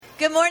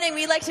Good morning.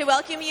 We'd like to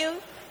welcome you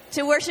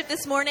to worship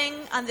this morning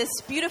on this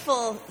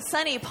beautiful,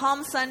 sunny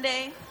Palm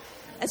Sunday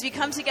as we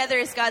come together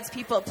as God's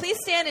people. Please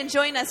stand and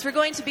join us. We're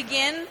going to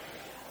begin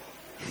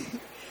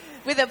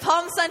with a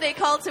Palm Sunday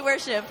call to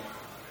worship,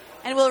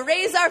 and we'll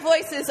raise our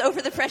voices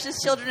over the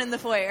precious children in the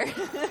foyer.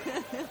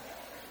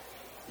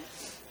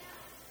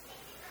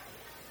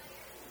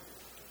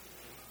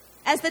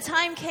 As the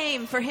time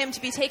came for him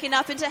to be taken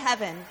up into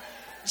heaven,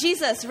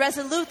 Jesus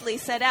resolutely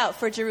set out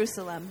for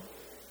Jerusalem.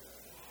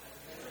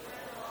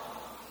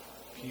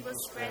 People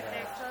spread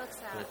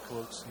their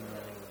cloaks in the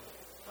road,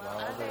 while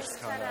others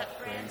cut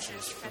up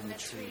branches from the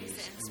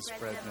trees and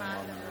spread them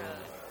on the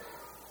road.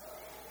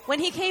 When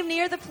he came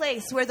near the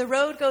place where the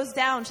road goes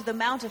down to the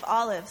Mount of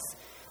Olives,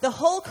 the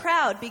whole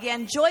crowd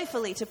began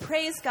joyfully to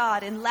praise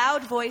God in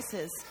loud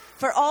voices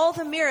for all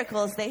the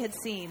miracles they had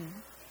seen.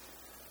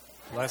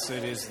 Blessed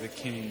is the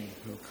King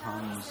who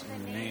comes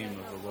in the name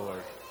of the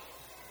Lord.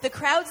 The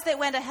crowds that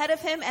went ahead of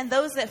him and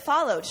those that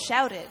followed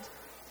shouted,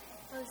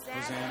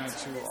 Hosanna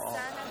to all.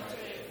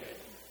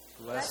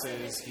 Blessed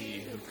is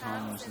he who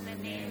comes in the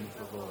name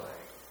of the Lord.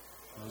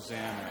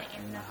 Hosanna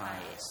in the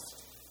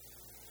highest.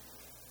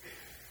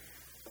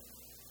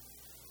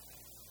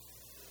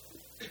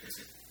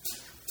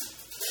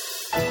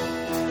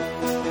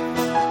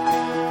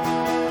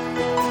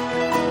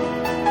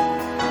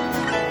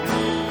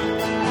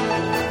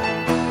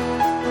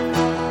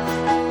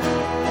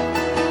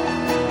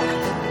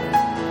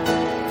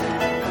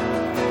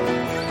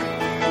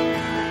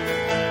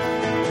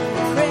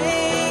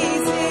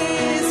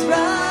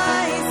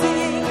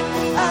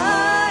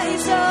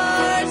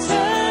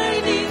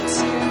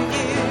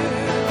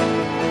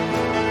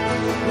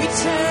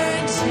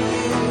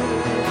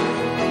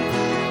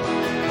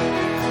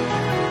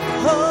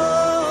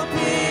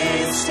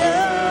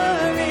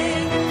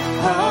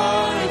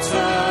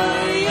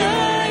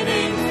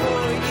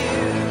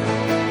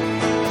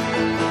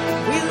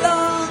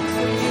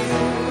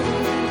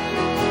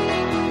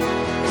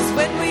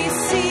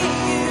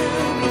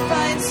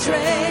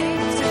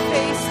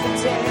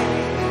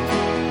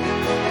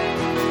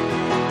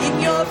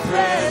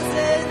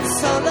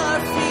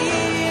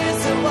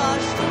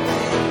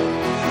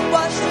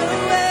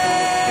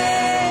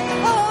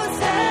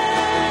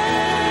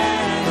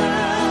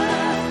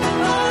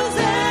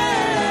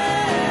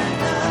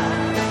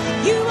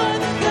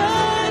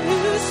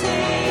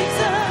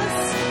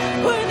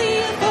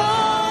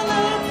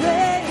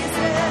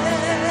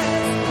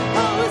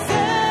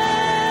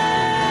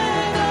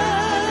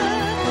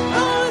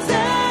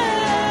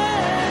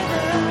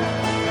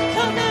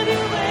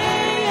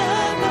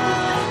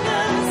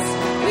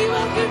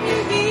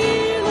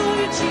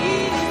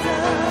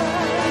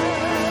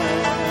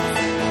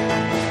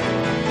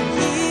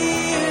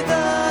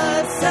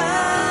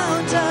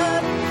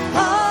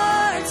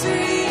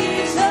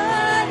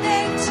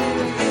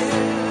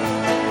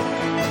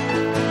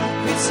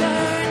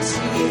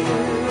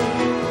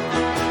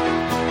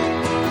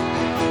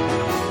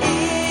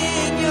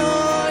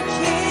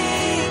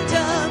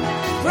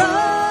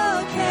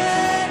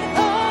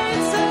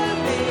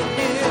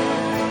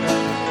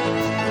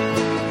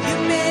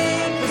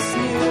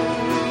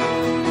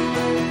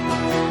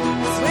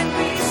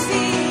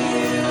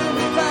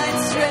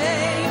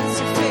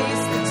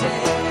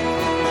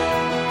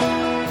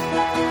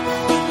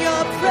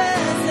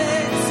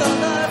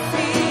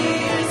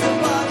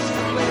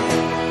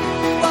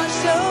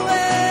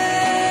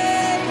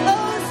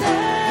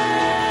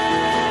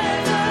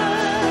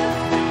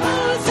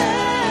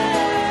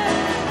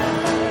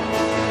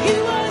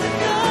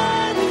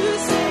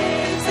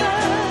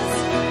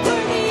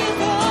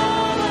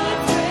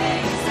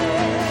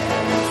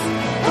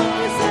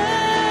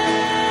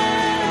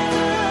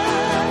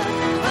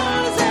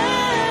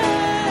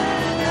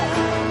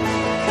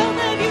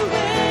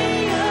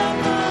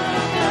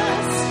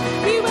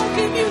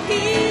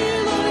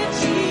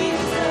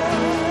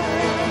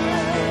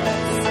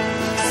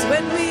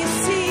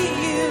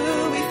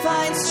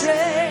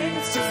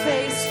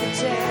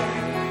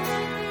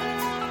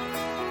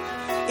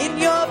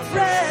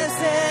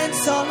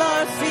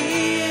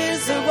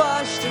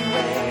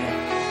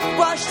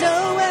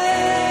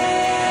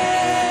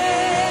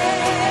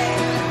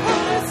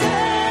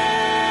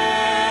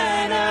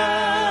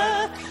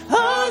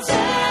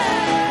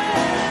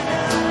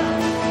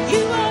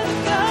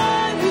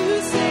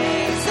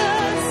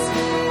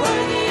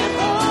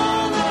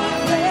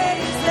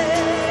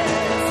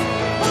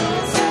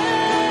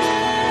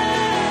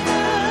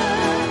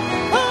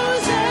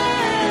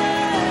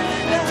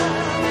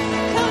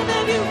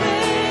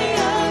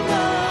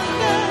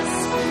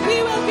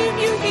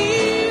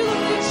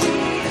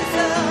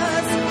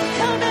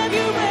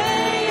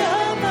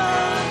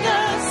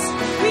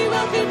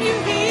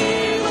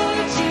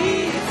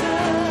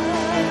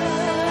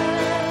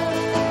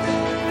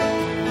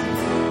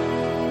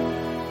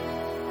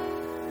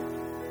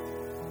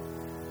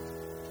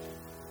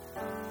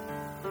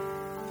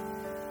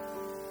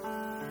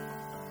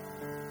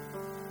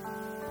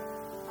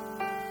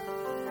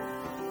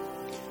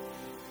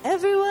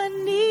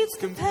 Everyone needs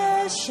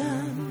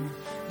compassion,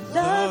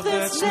 love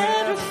that's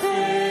never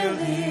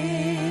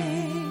failing.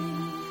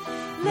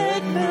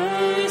 Let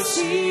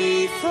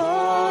mercy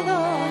fall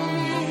on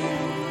me.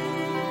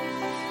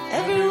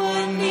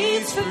 Everyone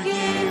needs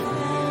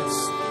forgiveness,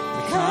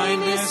 the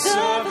kindness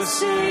of the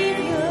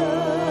Savior,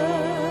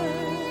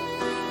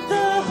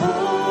 the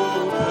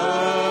hope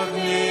of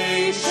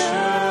nations.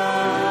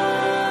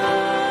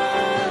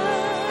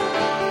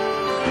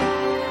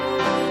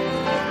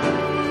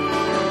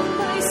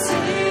 My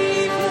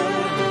Savior,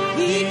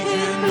 He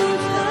can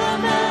move the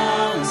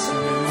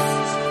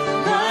mountains.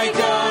 My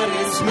God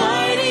is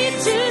mighty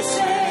to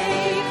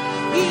save.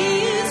 He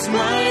is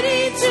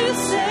mighty to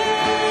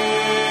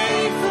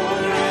save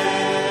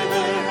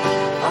forever.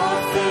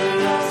 Author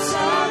of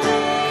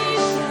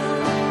salvation,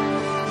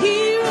 He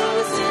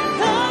rose and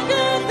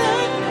conquered the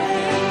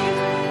grave.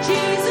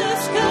 Jesus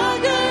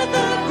conquered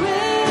the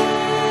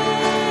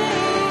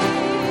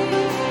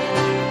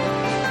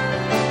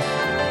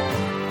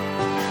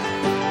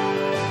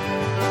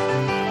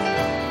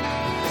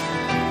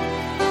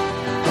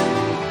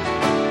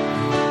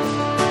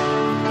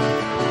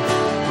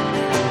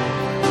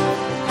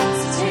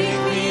So take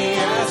me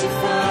as you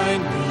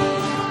find me,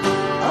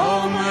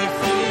 all my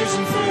fears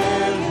and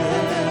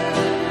failures.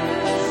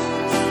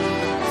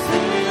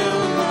 Fill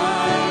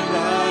my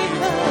life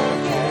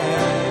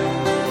again.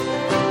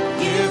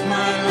 Give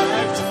my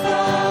life to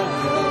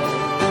follow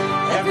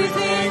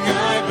everything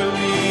I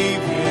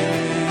believe in.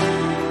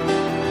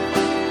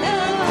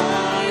 Now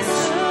I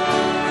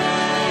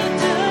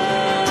surrender.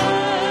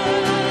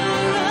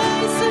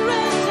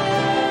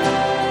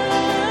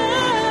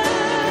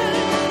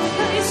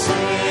 My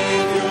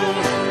Savior,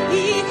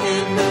 He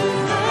can move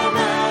the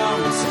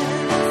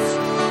mountains.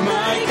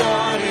 My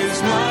God is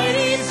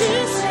mighty to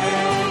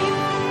save.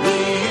 He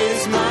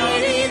is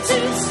mighty to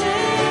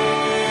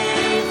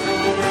save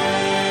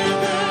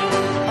forever.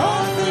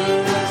 Author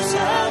of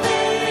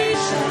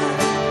salvation,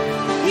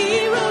 He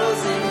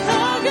rose and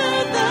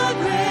conquered the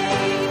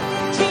grave.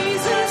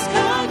 Jesus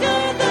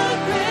conquered the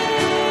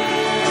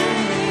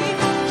grave.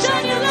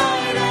 Shine your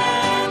light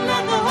and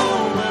let the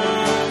whole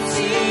world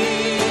see.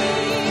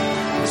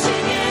 We're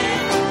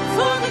singing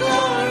for the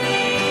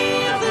glory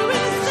of the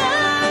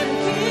risen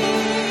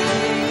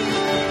King.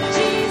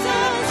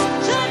 Jesus,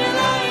 shine your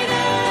light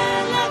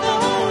and let the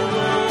whole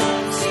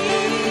world see.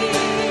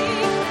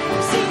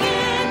 We're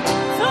singing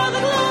for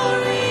the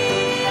glory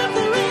of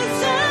the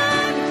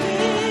risen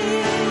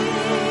King.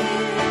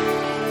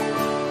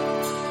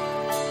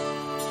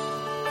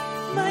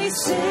 My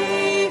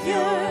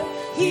Savior,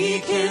 He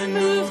can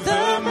move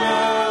the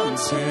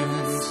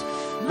mountains.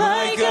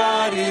 My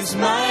God is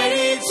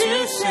mighty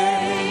to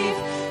save.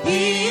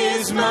 He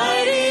is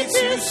mighty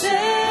to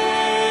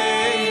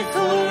save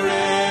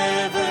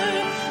forever.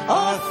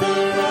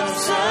 Author of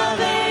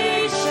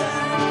salvation,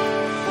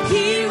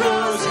 He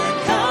rose and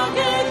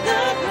conquered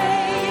the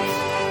grave.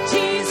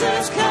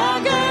 Jesus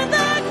conquered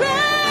the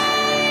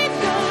grave.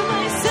 You're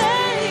my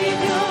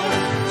Savior.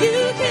 You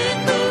can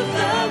move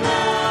the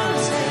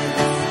mountains.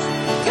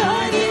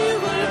 God, you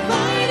are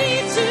mighty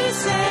to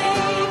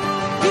save.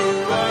 You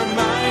are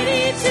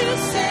mighty to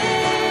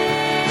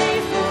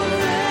save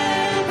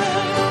forever.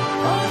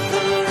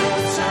 Author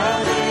of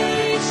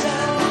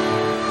salvation,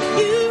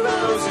 You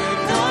rose and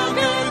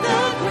conquered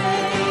the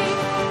grave.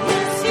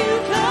 Yes, You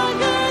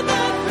conquered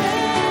the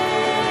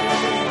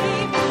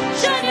grave.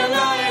 Shine your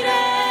light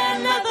and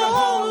let the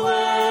whole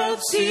world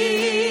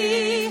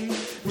see.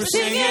 We're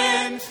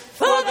singing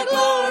for the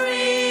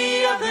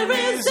glory of the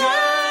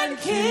risen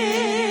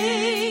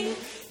King.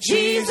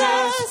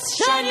 Jesus,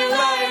 shine your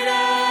light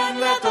and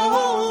let the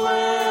whole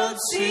world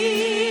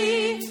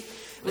see.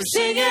 We're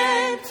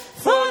singing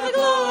for the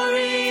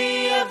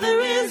glory of the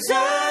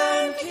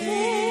risen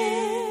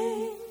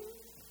King.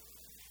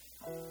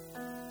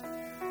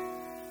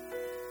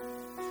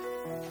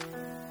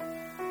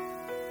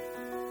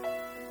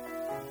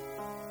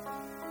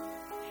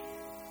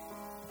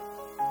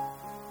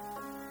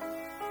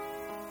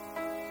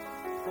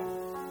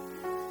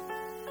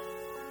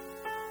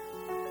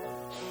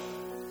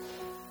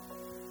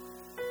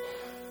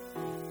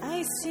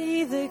 I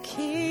see the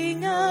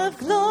King of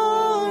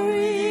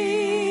glory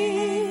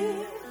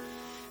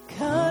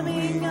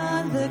coming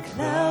on the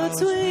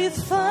clouds with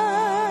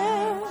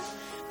fire.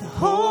 The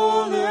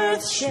whole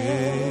earth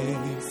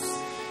shakes.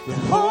 The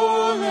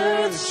whole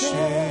earth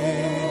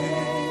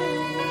shakes.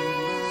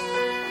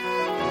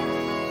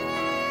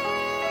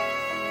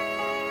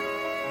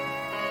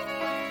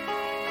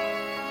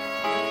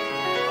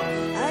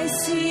 I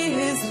see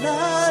His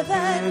love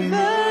and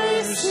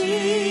mercy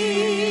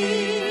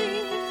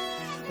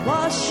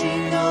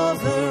washing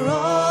over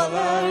all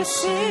our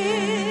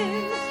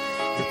sin.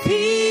 The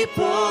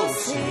people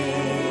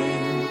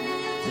sing.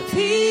 The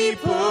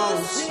people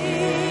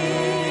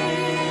sing.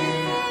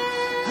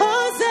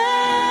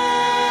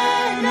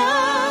 Hosanna,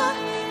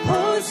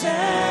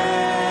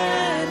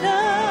 Hosanna,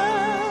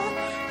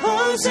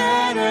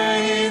 Hosanna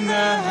in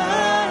the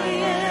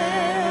highest.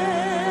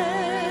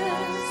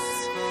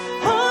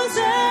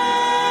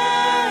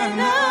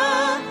 Hosanna,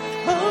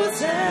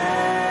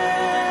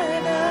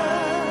 Hosanna,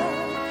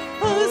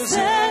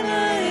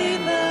 Hosanna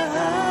in the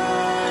highest.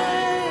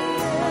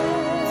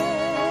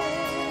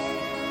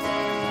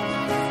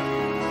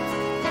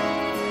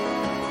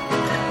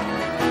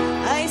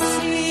 I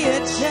see a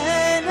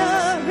generation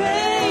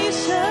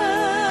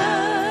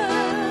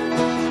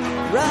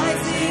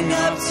rising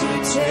up to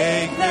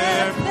take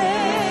their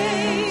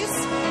place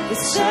with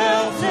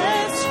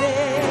selfless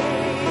faith,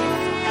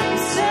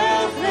 with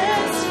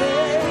selfless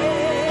faith.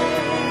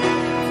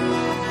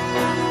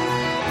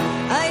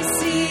 I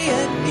see a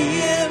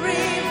near revival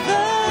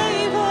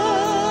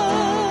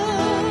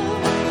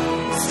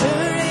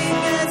stirring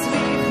as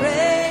we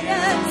pray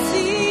and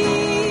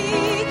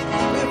seek.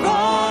 We're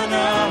on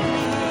our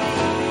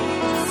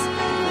knees,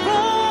 we're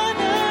on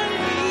our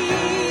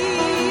knees.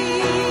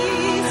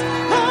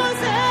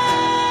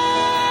 Hosanna,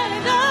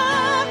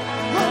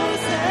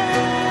 Hosanna,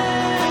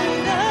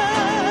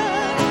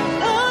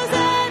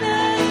 Hosanna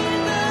in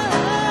the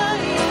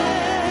highest.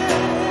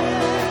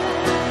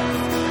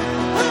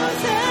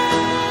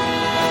 Hosanna,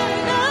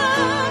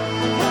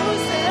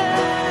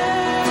 Hosanna,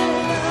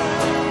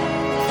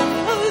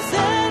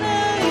 Hosanna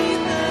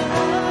in the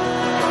highest.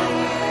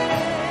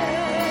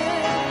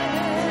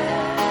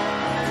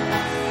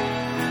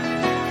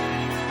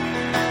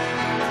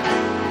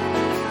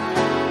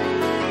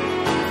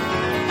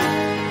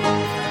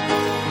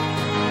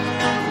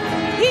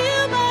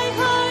 Heal my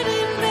heart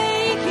and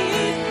make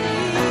it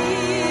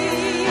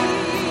clean.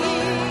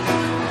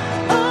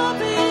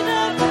 Open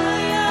up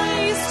my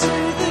eyes to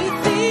the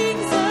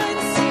things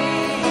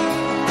unseen.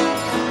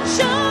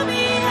 Show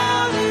me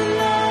how to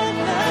love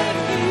like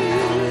you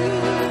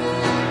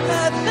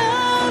have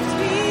loved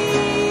me.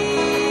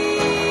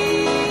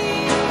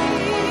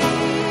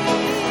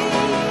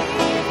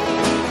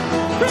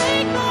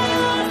 Break my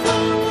heart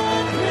for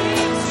what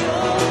brings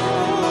joy.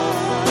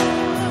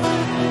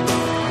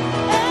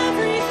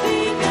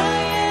 Everything I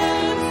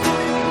am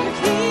for your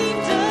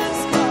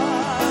kingdom's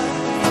cause.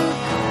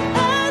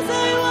 As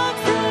I walk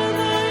from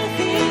earth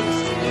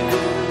into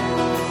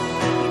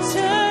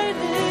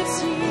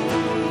eternity.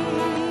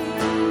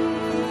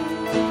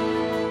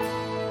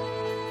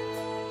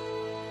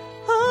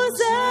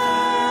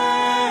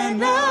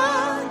 Hosanna,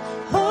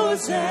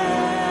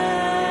 Hosanna,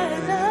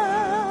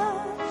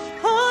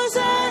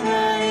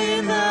 Hosanna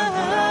in the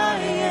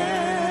highest.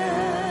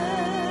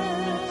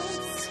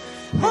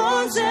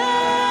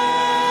 Hosanna,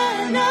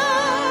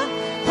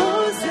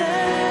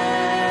 Hosanna,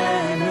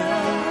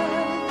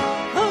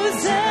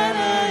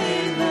 Hosanna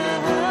in the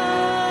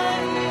highest.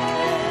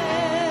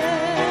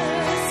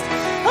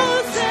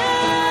 Hosanna,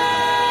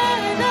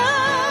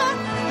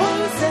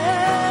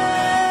 Hosanna,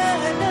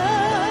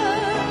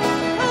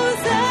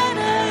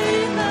 Hosanna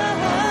in the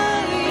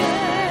highest.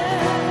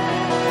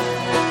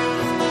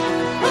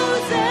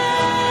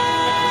 Hosanna,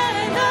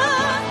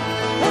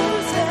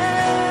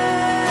 Hosanna,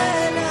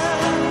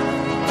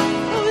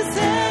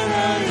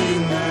 Hosanna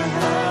in the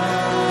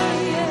highest.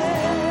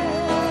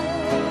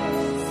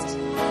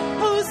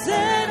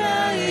 Hosanna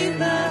in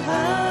the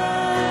highest.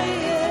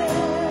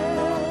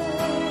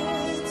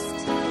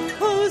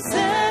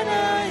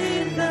 Hosanna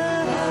in the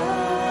highest.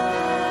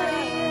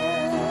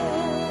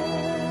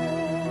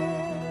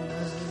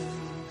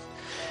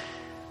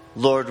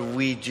 Lord,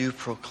 we do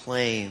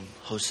proclaim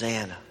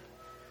Hosanna.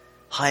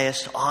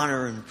 Highest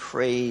honor and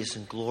praise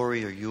and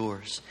glory are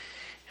yours.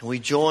 And we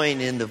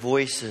join in the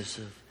voices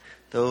of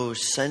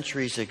those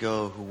centuries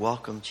ago who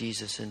welcomed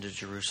Jesus into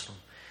Jerusalem.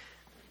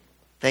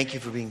 Thank you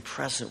for being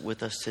present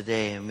with us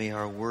today, and may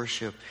our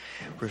worship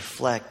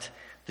reflect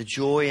the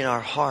joy in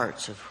our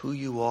hearts of who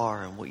you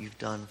are and what you've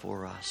done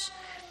for us.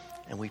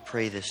 And we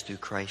pray this through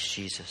Christ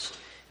Jesus.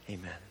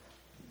 Amen.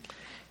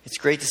 It's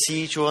great to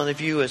see each one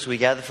of you as we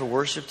gather for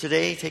worship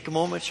today. Take a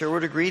moment, share a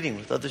word of greeting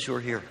with others who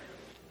are here.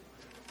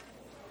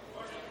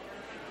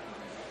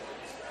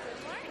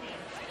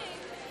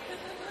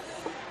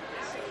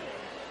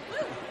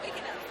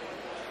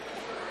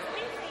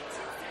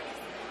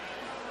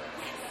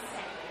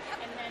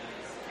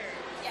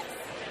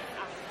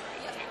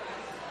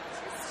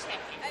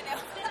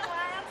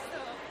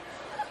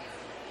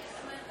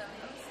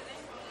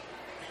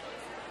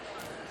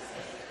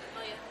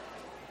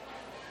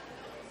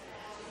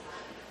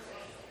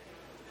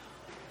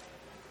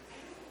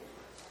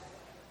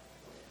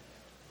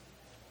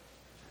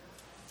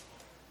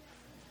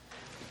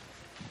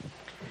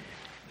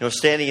 You know,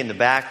 standing in the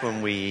back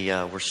when we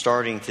were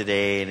starting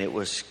today, and it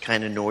was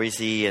kind of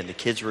noisy, and the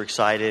kids were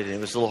excited, and it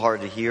was a little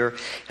hard to hear.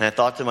 And I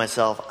thought to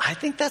myself, I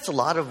think that's a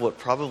lot of what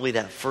probably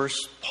that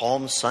first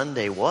Palm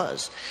Sunday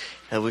was.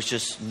 It was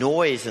just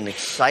noise and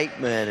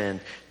excitement and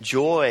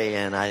joy,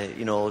 and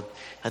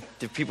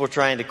the people were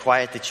trying to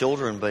quiet the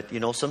children, but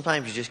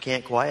sometimes you just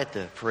can't quiet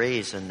the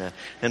praise and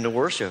the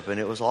worship, and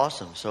it was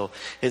awesome. So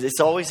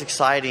it's always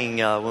exciting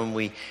when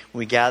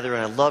we gather,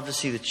 and I love to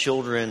see the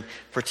children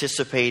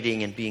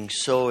participating and being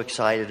so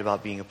excited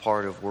about being a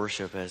part of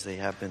worship as they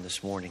have been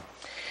this morning.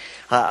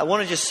 I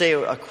want to just say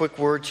a quick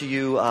word to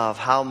you of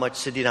how much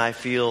Cindy and I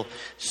feel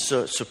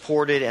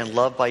supported and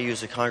loved by you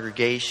as a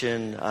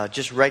congregation,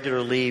 just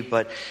regularly,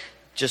 but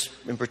just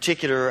in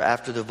particular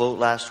after the vote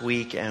last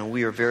week, and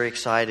we are very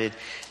excited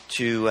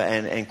to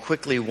and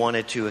quickly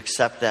wanted to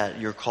accept that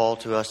your call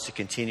to us to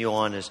continue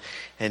on as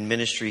in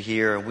ministry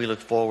here, and we look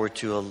forward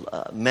to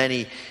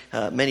many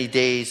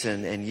days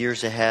and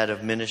years ahead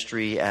of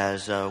ministry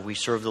as we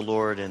serve the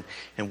Lord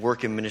and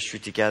work in ministry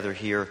together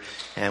here.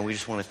 And we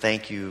just want to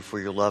thank you for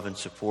your love and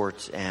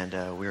support, and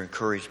we're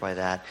encouraged by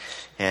that.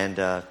 And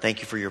thank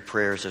you for your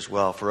prayers as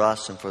well for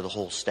us and for the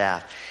whole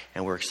staff.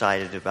 And we're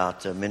excited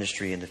about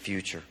ministry in the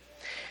future.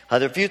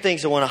 There are a few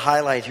things I want to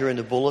highlight here in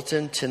the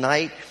bulletin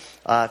tonight.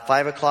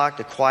 5 o'clock,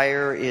 the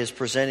choir is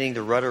presenting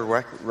the Rudder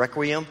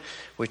Requiem,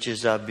 which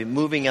is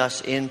moving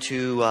us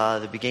into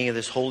the beginning of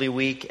this Holy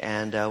Week,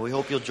 and we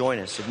hope you'll join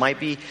us. It might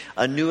be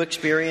a new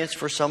experience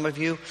for some of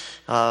you,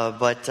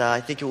 but I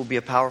think it will be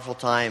a powerful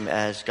time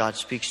as God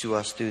speaks to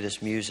us through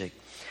this music.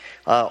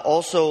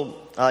 Also,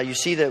 you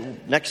see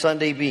that next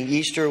Sunday being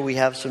Easter, we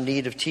have some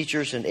need of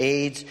teachers and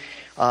aides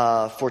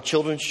for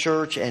Children's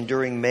Church and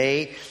during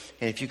May.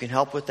 And if you can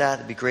help with that,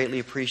 it'd be greatly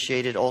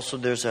appreciated. Also,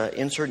 there's an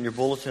insert in your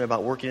bulletin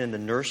about working in the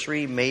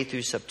nursery, May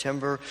through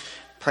September,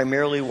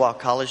 primarily while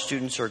college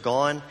students are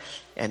gone.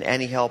 And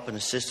any help and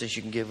assistance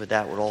you can give with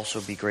that would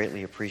also be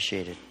greatly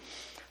appreciated.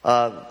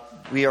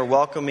 We are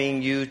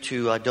welcoming you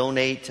to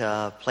donate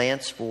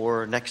plants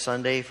for next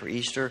Sunday for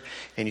Easter.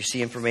 And you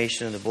see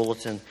information in the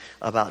bulletin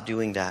about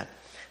doing that.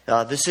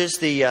 This is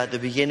the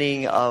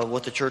beginning of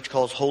what the church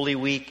calls Holy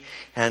Week,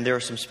 and there are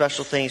some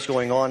special things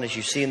going on, as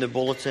you see in the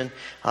bulletin.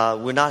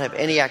 We'll not have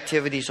any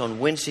activities on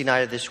Wednesday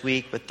night of this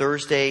week, but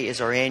Thursday is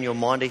our annual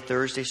Maundy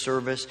Thursday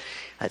service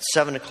at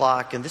 7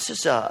 o'clock, and this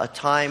is a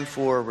time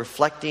for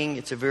reflecting.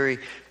 It's a very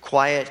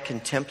quiet,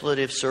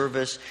 contemplative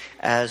service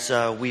as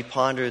we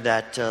ponder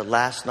that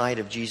last night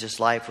of Jesus'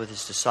 life with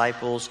his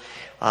disciples.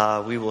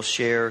 We will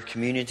share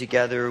communion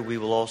together. We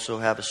will also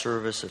have a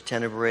service of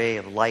tenebrae,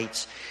 of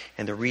lights,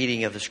 and the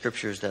reading of the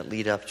scriptures that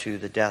lead up to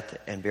the death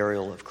and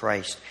burial of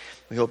Christ.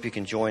 We hope you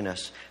can join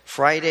us.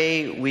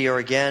 Friday, we are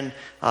again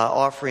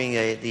offering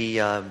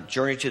the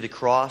Journey to the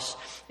Cross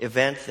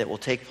event that will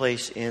take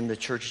place in the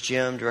church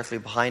gym directly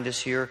behind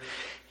us here.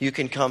 You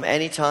can come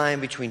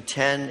anytime between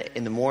 10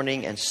 in the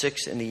morning and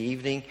 6 in the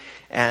evening.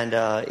 And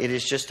it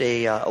is just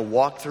a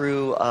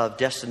walkthrough of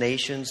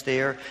destinations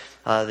there.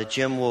 The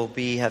gym will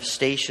have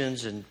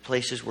stations and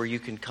places where you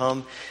can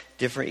come,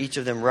 each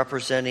of them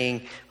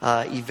representing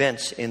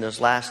events in those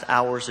last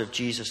hours of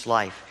Jesus'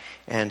 life.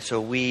 And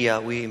so we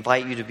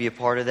invite you to be a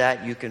part of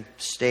that. You can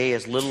stay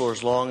as little or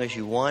as long as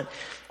you want.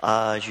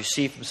 As you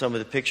see from some of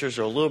the pictures,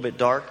 they're a little bit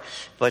dark,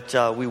 but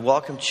we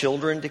welcome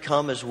children to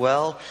come as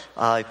well.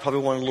 You probably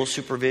want a little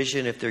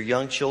supervision if they're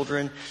young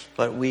children,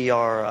 but we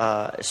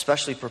are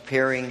especially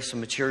preparing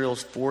some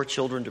materials for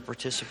children to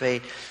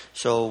participate.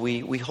 So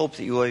we hope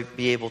that you will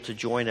be able to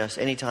join us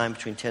anytime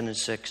between 10 and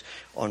 6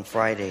 on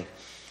Friday.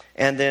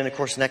 And then, of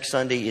course, next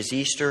Sunday is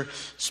Easter,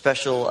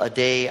 a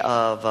day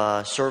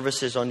of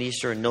services on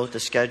Easter. And note the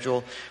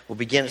schedule. We'll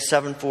begin at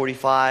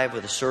 7:45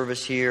 with a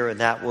service here,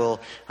 and that will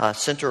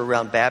center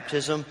around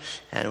baptism.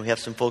 And we have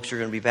some folks who are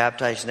going to be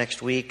baptized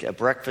next week. A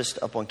breakfast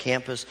up on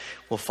campus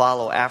will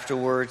follow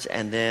afterwards,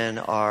 and then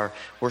our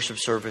worship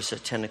service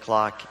at 10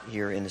 o'clock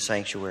here in the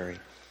sanctuary.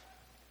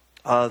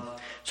 So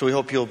we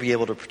hope you'll be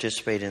able to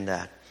participate in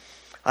that.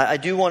 I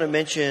do want to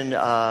mention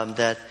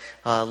that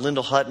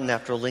Lyndall Hutton,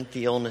 after a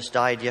lengthy illness,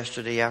 died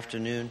yesterday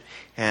afternoon.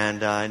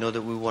 And I know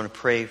that we want to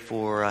pray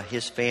for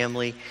his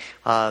family.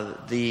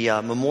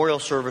 The memorial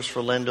service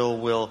for Lyndall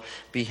will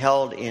be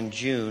held in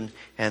June,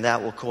 and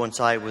that will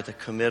coincide with a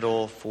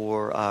committal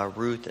for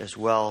Ruth as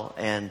well.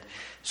 And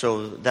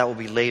so that will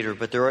be later.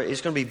 But there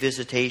is going to be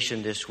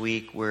visitation this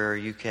week where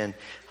you can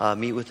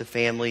meet with the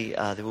family.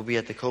 They will be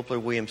at the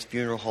Copeland-Williams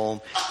Funeral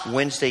Home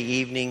Wednesday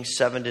evening,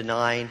 7 to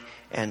 9,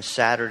 and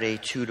Saturday,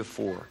 2 to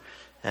 4.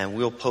 And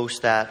we'll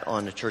post that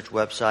on the church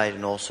website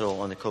and also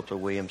on the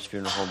Copeland-Williams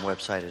Funeral Home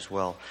website as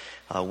well.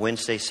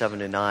 Wednesday, 7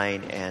 to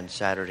 9, and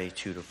Saturday,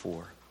 2 to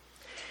 4.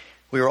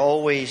 We are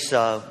always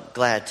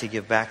glad to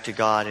give back to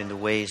God in the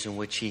ways in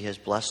which He has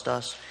blessed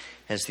us.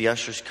 As the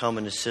ushers come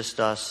and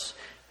assist us,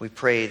 we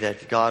pray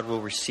that God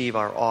will receive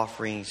our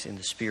offerings in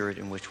the spirit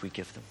in which we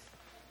give them.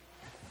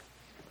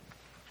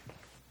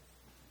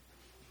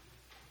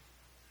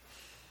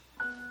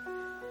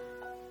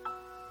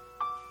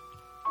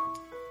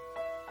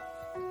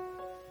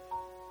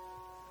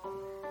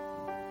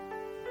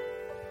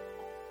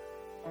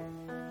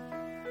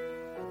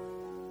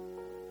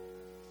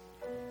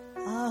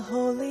 Our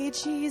holy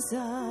Jesus,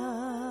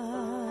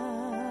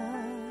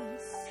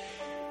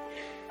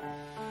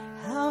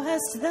 how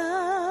hast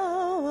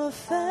thou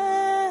offended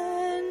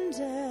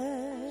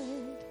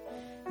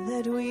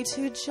that we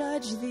to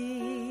judge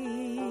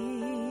thee,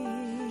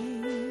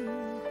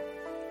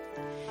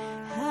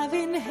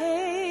 having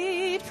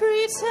hate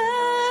pretended,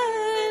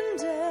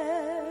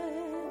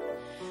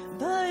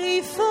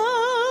 by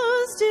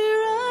foes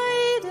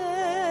derided,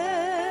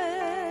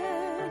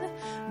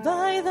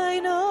 by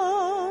thine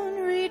own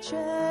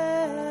rejected,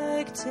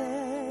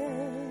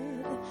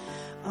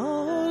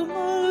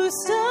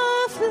 almost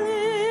afflicted.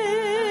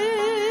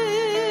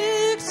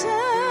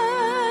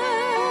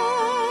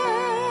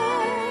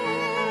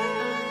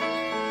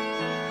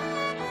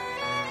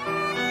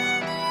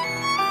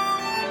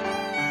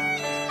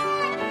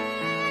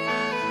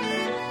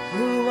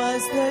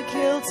 was the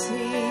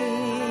guilty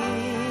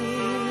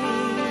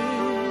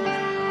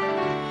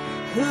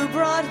who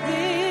brought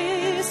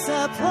this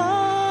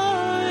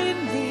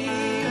upon thee.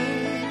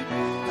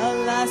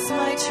 Alas,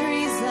 my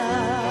treason,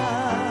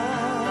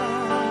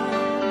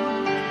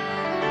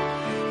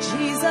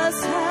 Jesus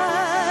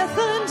hath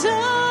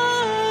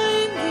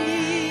undone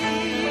thee.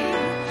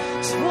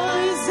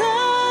 'Twas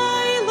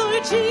I,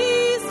 Lord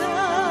Jesus,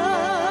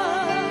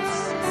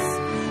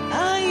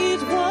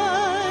 it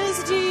was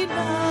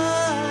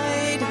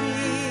denied thee.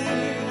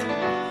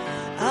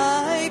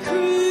 I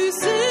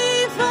crucified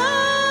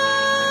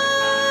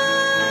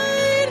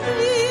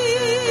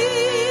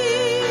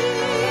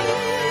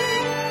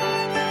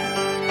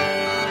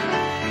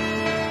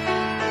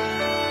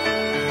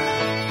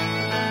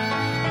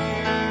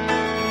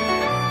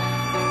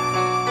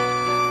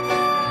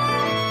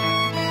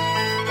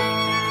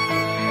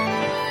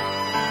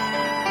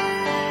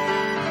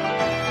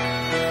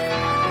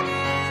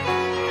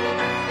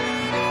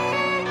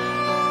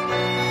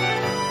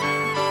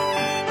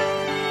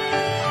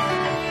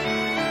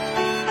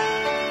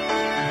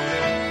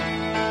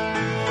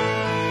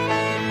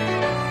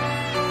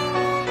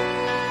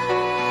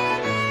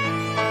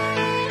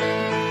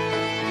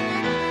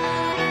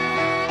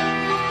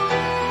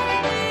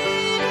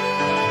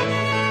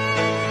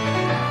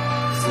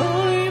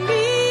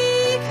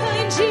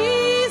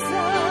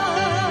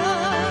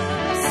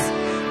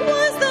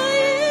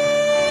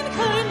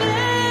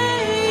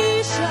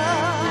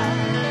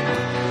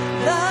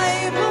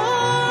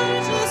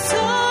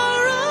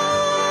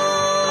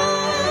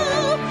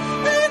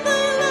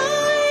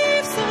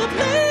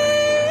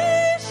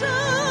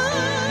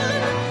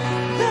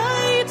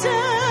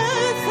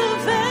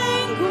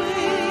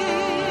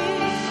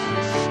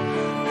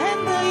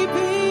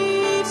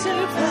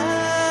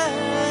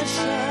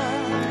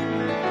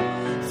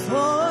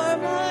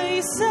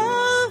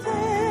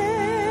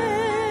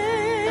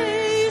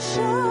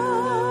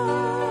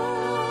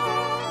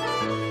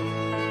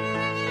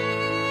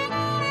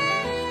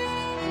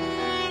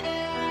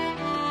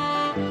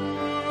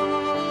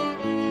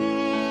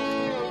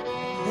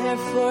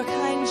Therefore,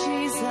 kind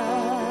Jesus,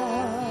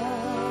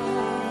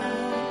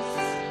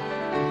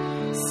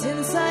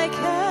 since I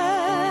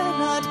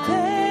cannot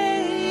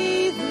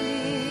pay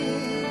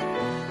thee,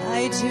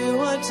 I do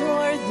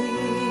adore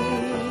thee,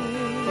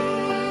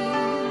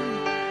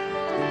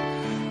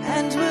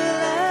 and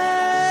will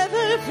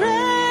ever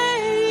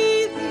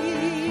pray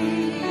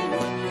thee.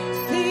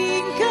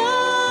 Think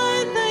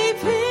on thy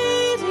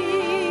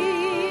pity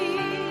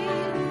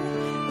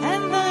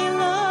and thy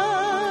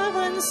love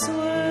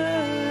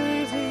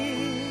unswerving,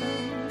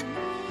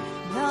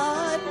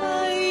 not my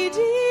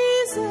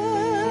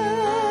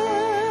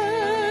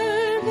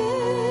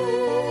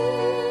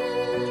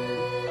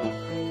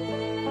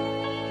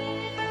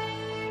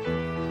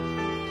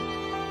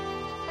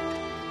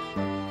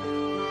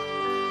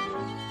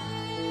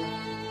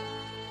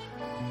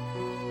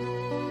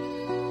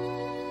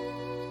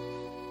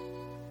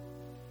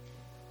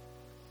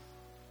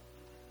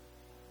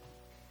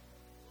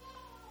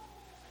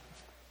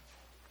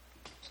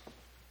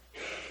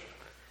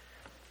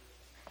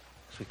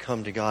As we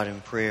come to God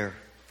in prayer,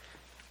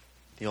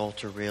 the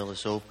altar rail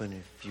is open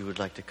if you would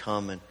like to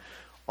come and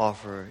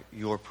offer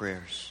your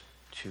prayers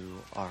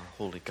to our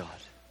holy God.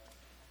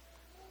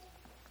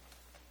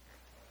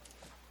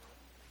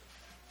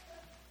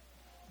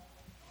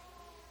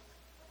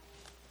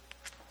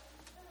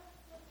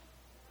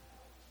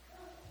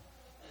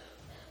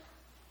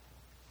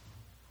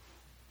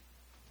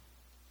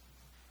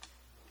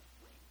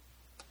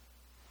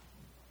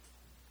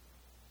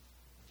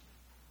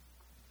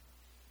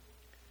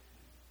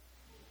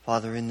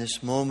 Father, in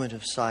this moment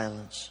of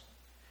silence,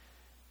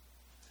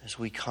 as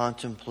we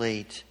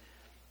contemplate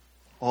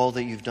all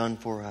that you've done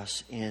for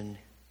us in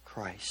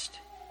Christ,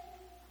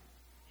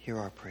 hear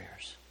our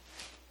prayers.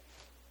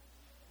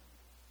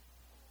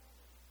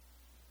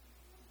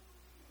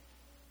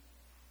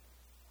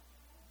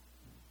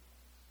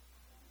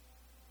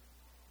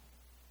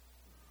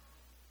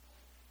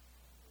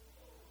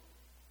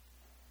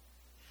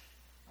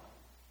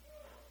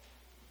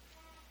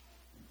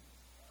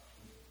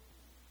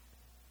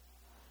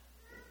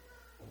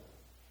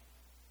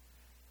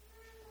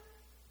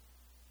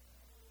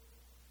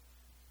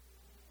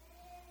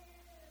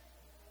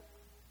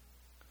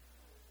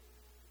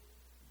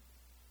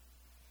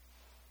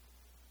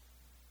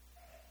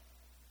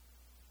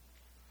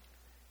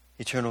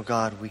 Eternal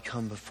God, we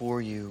come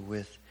before you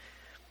with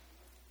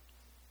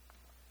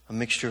a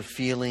mixture of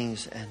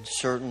feelings and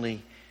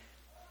certainly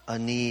a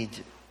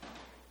need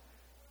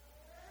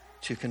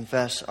to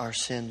confess our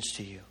sins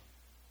to you.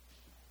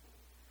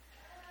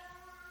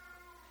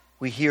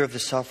 We hear of the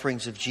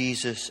sufferings of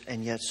Jesus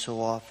and yet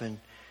so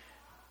often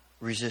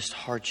resist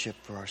hardship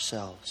for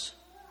ourselves.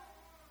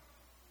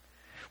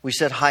 We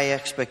set high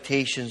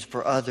expectations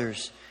for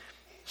others,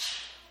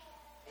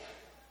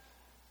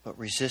 but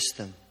resist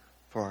them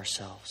for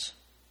ourselves.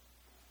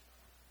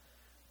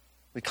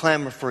 We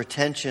clamor for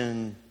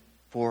attention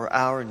for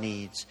our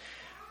needs,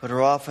 but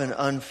are often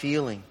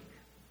unfeeling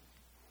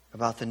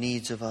about the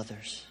needs of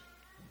others.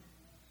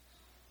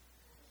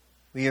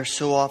 We are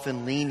so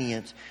often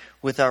lenient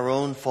with our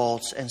own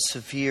faults and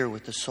severe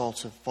with the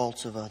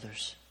faults of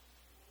others.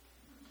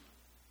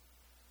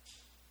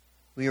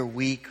 We are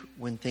weak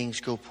when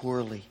things go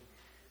poorly,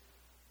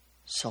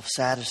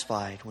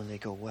 self-satisfied when they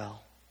go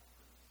well.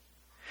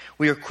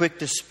 We are quick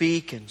to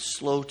speak and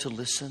slow to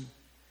listen.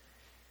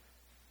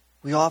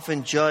 We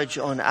often judge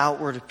on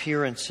outward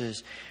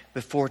appearances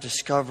before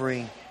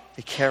discovering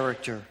the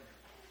character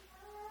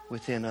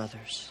within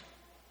others.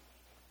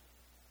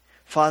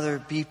 Father,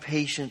 be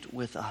patient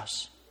with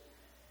us.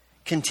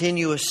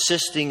 Continue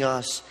assisting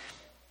us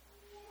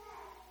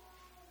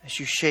as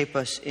you shape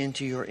us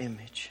into your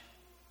image.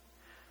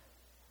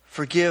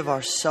 Forgive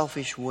our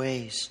selfish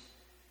ways.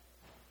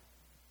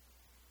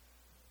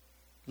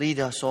 Lead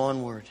us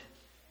onward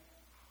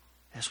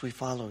as we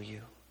follow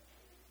you.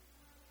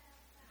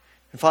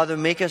 And Father,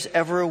 make us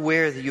ever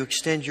aware that you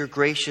extend your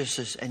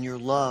graciousness and your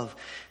love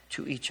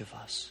to each of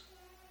us.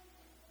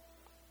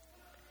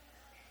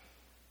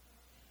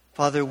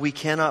 Father, we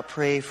cannot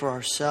pray for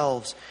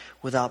ourselves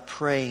without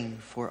praying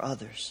for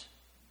others.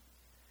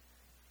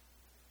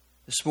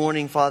 This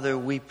morning, Father,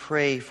 we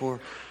pray for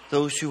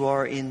those who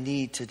are in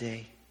need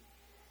today.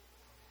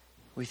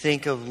 We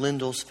think of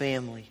Lyndall's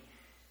family.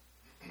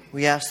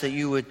 We ask that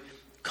you would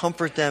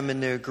comfort them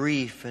in their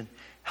grief and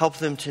help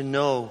them to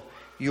know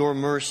your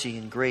mercy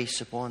and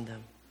grace upon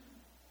them.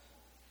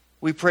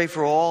 We pray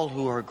for all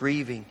who are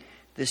grieving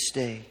this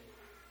day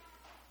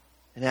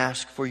and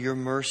ask for your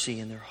mercy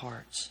in their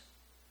hearts.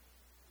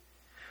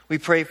 We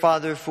pray,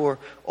 Father, for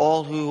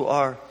all who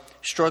are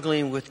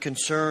struggling with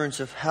concerns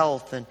of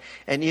health and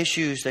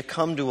issues that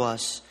come to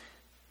us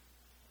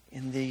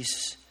in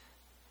this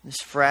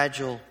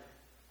fragile,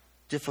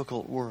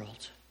 difficult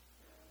world.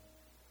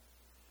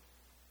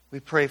 We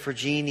pray for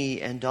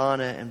Jeannie and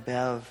Donna and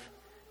Bev,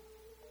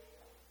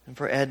 and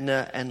for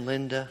Edna and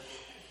Linda,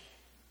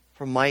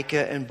 for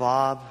Micah and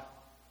Bob,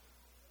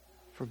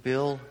 for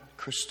Bill,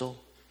 Crystal,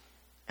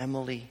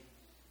 Emily,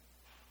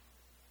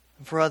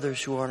 and for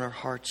others who are on our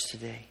hearts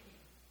today.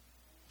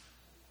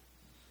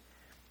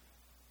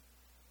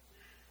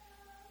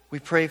 We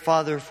pray,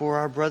 Father, for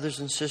our brothers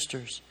and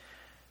sisters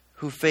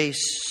who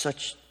face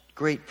such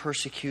great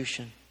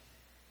persecution.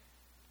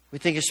 We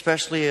think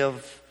especially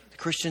of the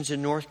Christians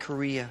in North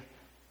Korea,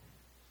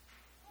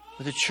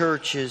 where the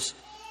church is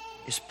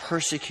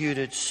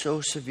persecuted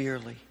so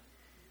severely.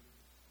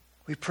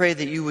 We pray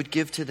that you would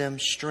give to them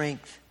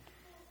strength,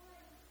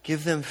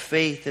 give them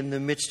faith in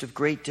the midst of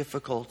great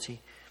difficulty.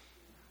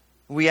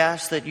 We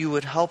ask that you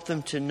would help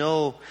them to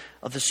know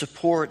of the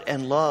support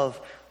and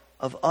love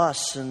of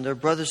us and their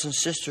brothers and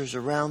sisters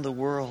around the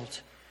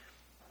world.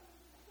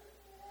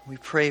 We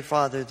pray,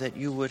 Father, that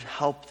you would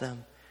help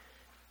them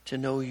to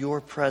know your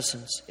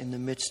presence in the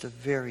midst of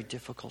very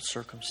difficult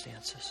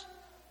circumstances.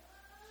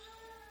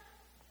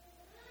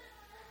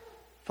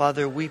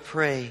 Father, we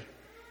pray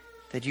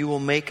that you will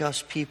make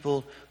us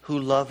people who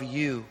love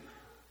you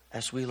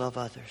as we love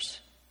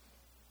others.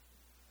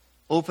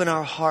 Open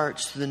our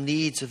hearts to the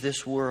needs of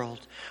this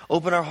world.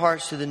 Open our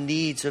hearts to the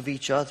needs of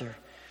each other.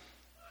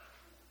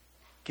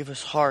 Give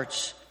us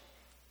hearts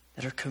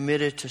that are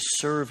committed to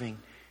serving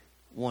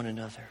one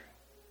another.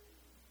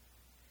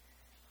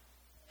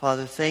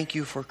 Father, thank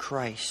you for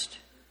Christ,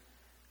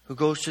 who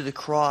goes to the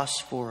cross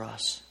for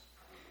us.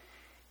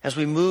 As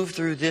we move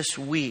through this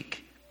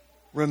week,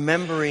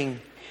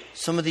 remembering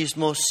some of these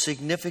most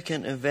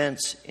significant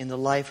events in the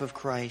life of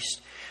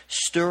Christ,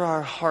 stir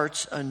our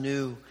hearts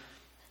anew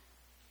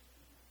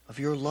of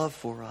your love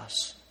for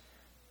us,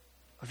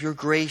 of your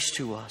grace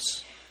to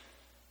us,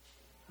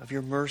 of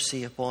your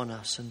mercy upon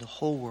us and the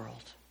whole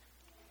world.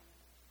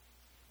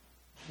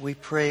 We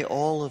pray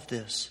all of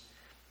this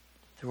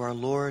through our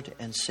Lord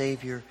and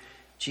Savior,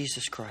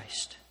 Jesus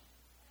Christ.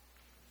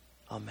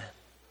 Amen.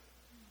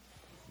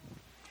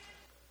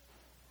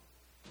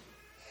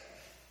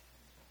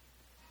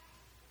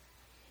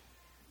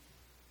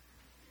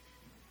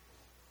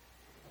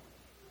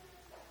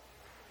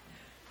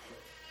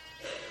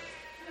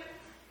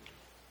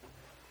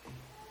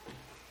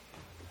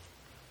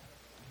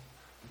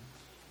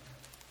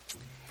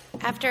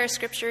 After our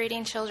scripture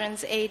reading,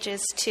 children's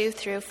ages 2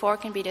 through 4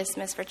 can be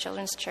dismissed for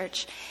children's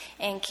church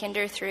and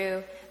kinder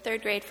through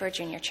 3rd grade for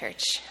junior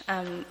church.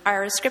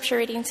 Our scripture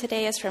reading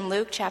today is from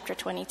Luke chapter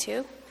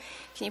 22.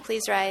 Can you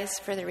please rise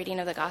for the reading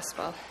of the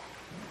gospel?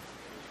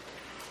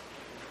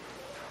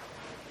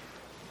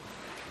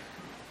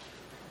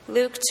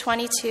 Luke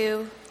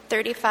 22,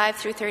 35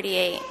 through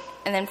 38,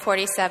 and then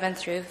 47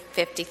 through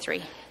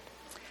 53.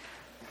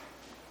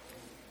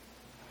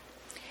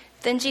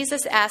 Then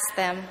Jesus asked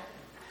them,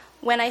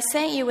 "When I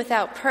sent you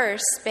without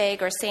purse,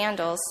 bag, or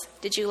sandals,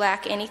 did you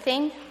lack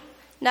anything?"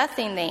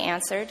 "Nothing," they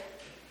answered.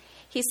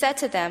 He said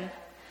to them,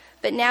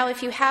 "But now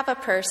if you have a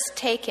purse,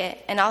 take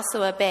it, and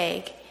also a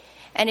bag.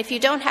 And if you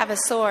don't have a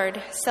sword,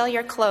 sell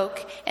your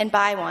cloak and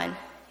buy one.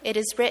 It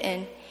is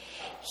written,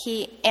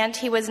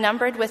 he was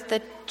numbered with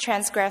the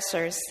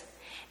transgressors.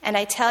 And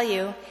I tell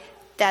you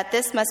that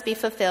this must be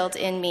fulfilled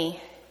in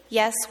me.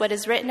 Yes, what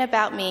is written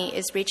about me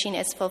is reaching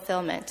its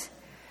fulfillment."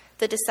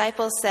 The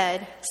disciples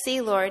said,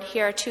 "See, Lord,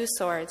 here are 2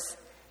 swords."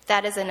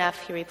 "That is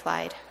enough," he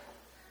replied.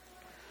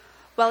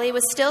 While he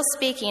was still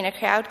speaking, a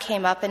crowd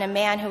came up, and a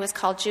man who was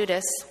called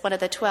Judas, one of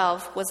the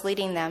 12, was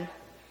leading them.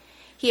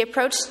 He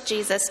approached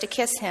Jesus to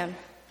kiss him,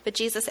 but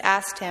Jesus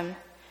asked him,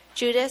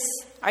 "Judas,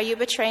 are you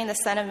betraying the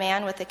Son of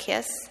Man with a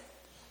kiss?"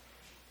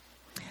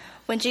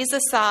 When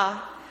Jesus saw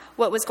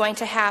what was going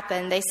to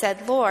happen, they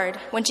said, "Lord,"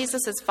 when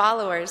Jesus'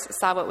 followers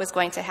saw what was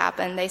going to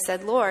happen, they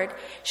said, "Lord,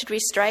 should we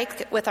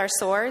strike with our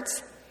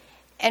swords?"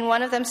 And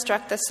one of them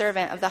struck the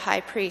servant of the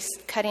high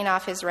priest, cutting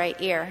off his right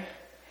ear.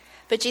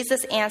 But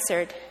Jesus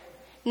answered,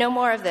 "No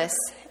more of this,"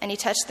 and he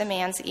touched the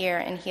man's ear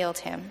and healed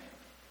him.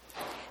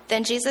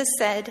 Then Jesus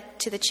said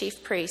to the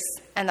chief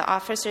priests and the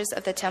officers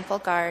of the temple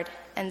guard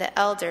and the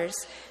elders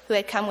who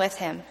had come with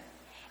him,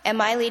 "Am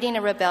I leading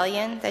a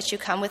rebellion that you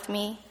come with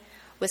me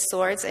with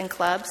swords and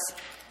clubs?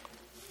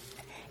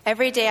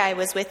 Every day I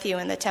was with you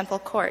in the temple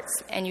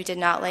courts, and you did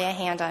not lay a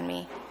hand on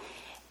me.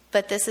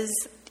 But this is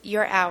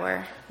your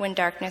hour when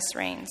darkness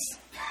reigns."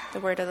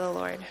 The word of the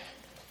Lord.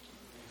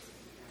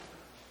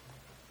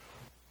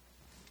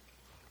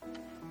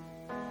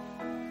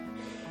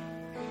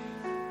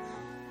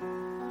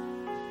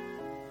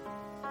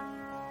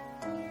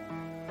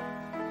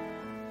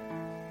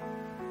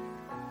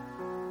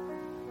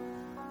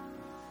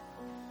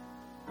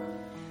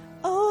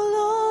 Oh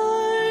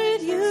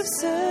Lord, you've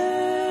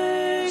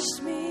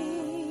searched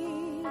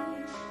me.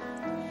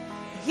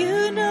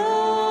 You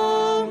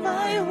know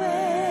my way.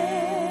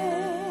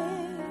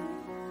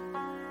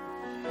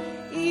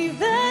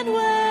 Even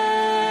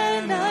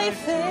when I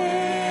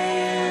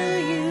fail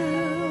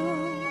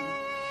you,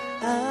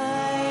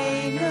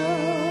 I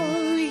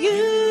know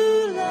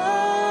you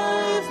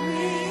love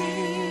me.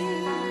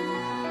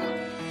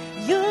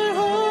 Your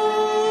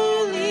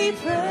holy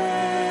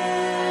presence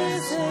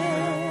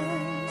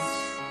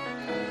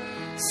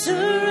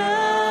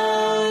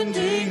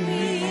surrounding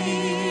me.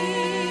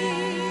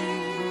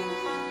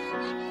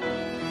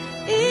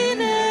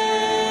 In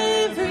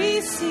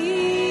every season,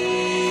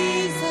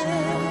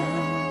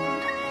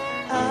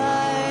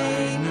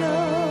 I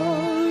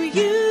know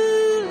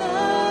you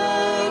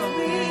love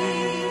me.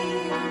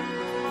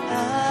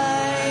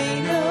 I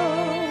know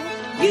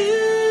you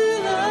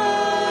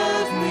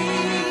love me.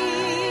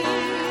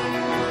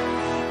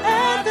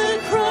 At the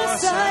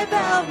cross I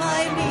bow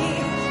my knee,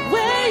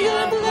 where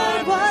your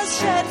blood was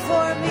shed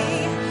for me.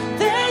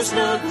 There's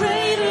no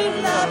greater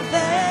love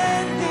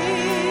than this.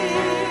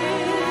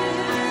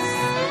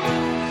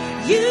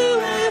 You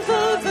have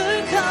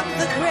overcome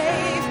the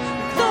grave.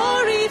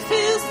 Glory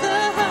fills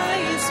the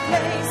highest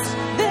place.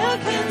 Thou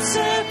can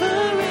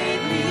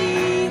separate me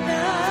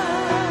now.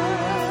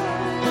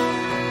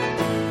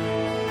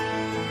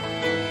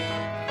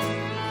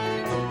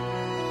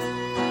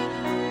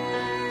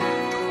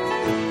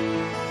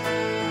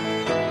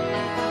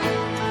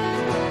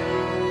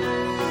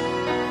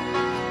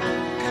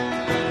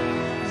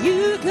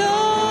 You go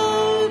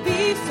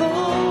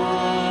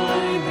before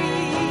me.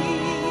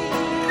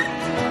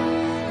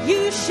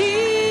 You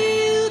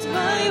shield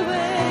my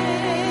way.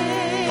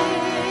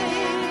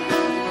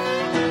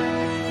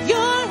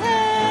 Your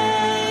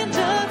hand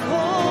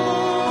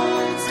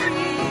upholds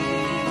me.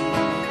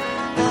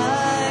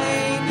 I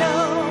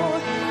know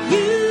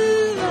you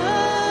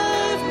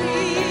love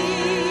me.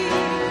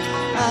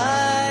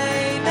 I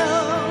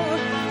know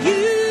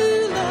you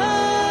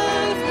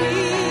love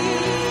me.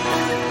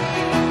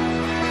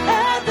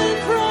 At the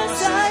cross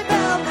I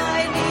bow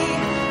my knee,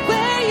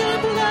 where your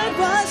blood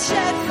was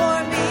shed for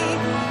me.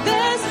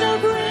 There's no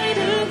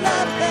greater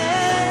love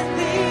than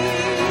this.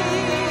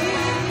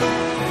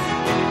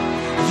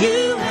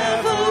 You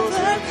have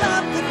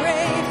overcome the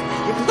grave.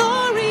 Your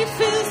glory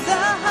fills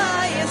the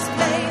highest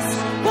place.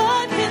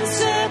 What can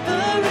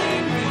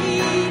separate me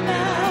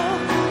now?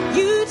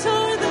 You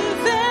tore the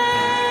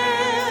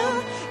veil.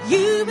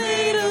 You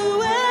made a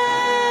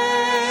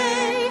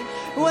way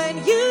when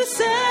you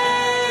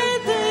said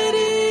that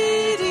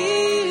it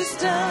is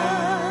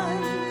done.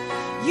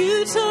 You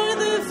tore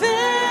the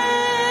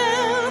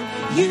veil.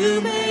 You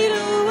made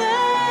a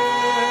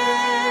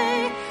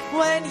way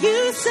when you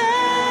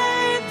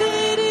said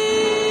that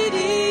it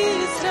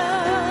is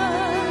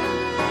done.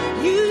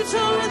 You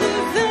tore the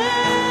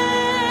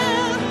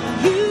veil.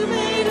 You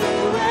made a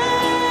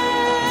way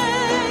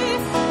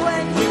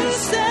when you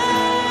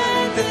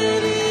said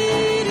that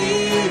it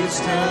is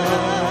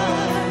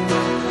done.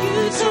 You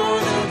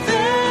tore the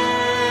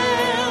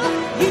veil.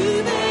 You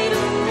made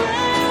a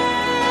way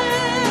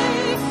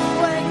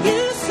when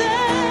you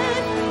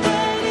said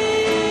that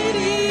it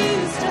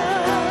is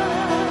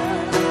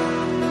done.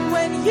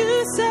 When you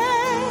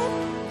said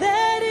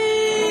that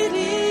it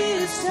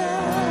is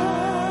done.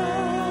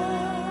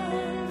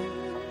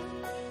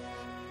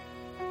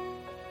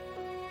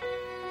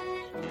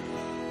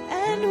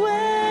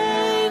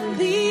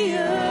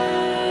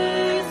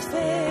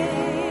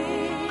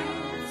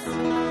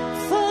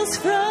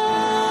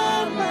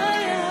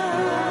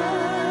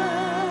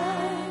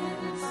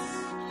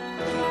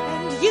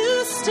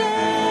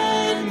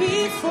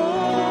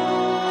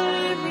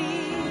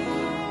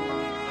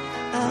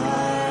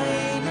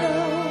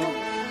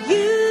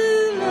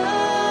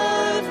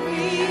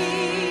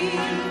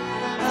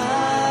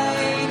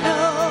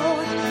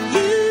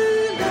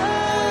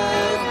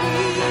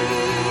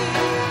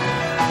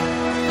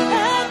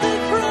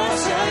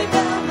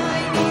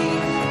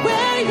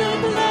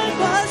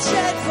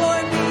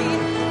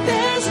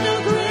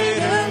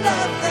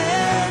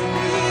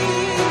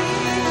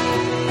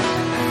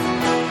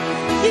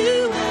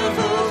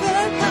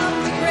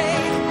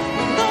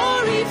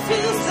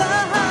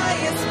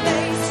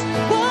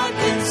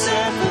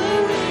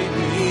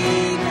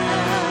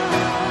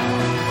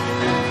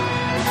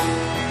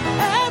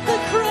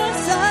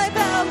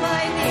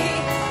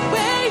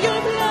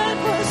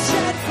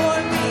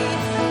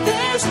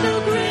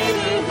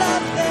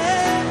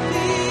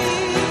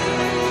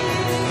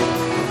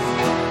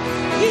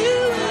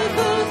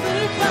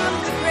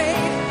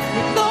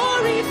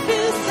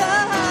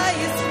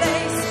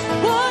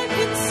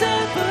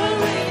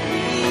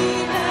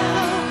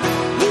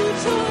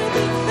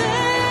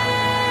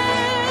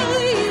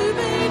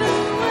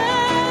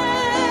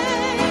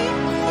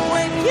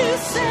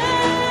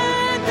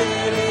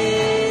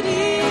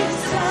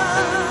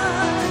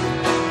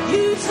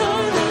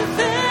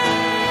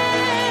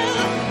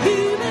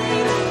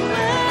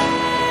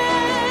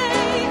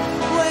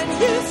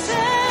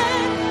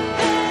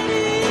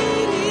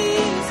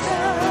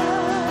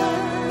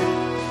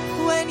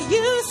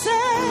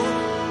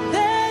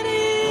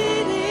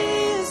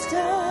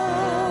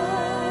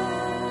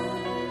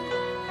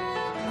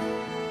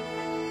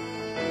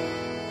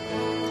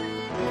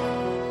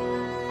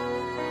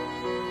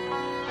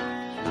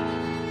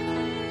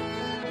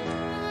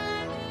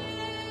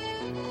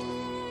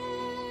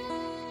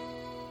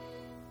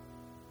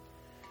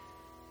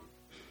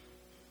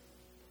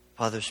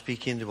 Father,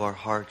 speak into our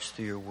hearts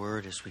through your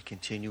word as we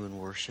continue in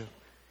worship.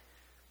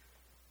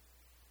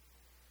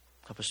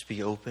 Help us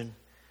be open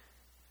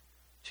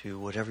to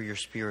whatever your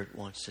Spirit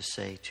wants to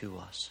say to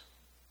us.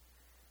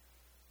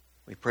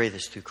 We pray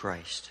this through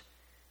Christ.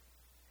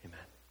 Amen.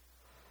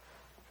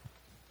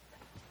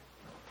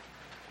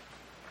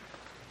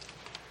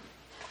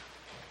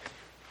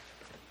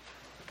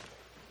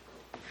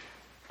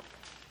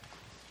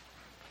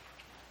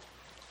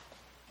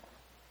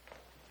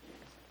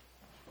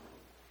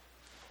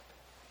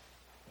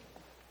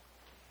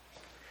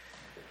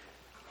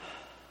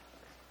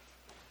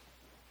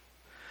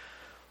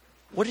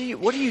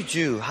 What do you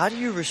do? How do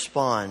you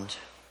respond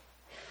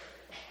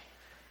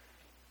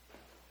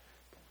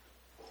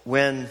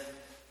when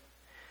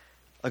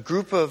a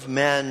group of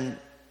men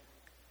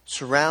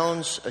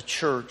surrounds a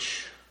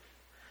church,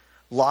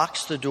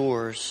 locks the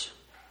doors,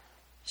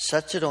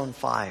 sets it on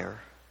fire,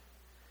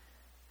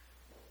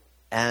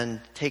 and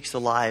takes the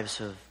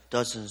lives of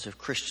dozens of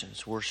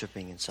Christians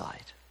worshiping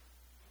inside?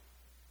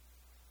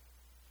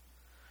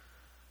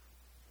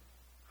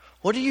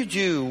 What do you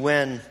do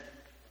when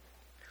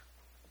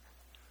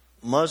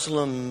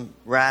Muslim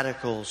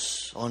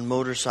radicals on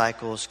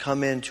motorcycles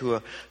come into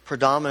a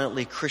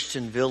predominantly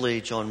Christian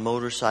village on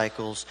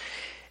motorcycles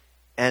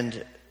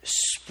and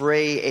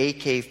spray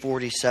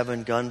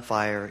AK-47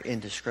 gunfire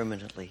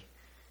indiscriminately,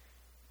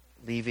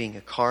 leaving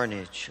a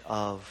carnage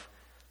of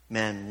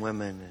men,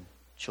 women, and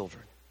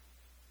children?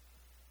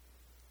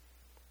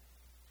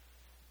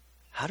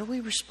 How do we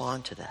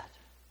respond to that?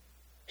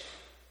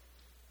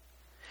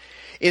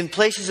 In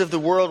places of the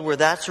world where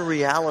that's a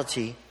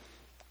reality,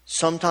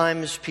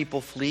 sometimes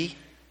people flee.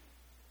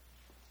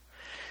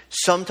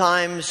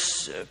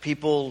 Sometimes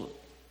people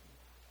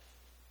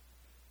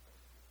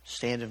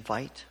stand and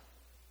fight.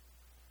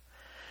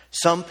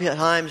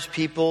 Sometimes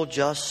people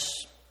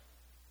just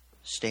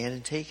stand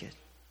and take it.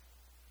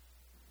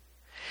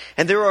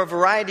 And there are a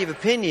variety of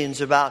opinions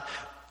about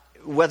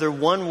whether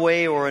one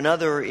way or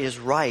another is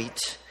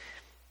right.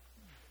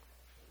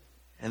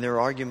 And there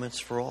are arguments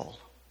for all.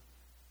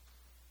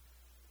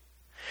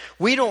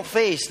 We don't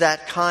face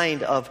that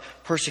kind of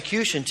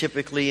persecution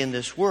typically in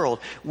this world.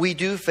 We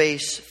do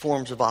face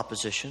forms of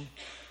opposition.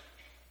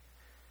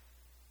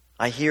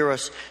 I hear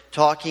us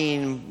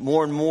talking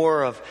more and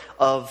more of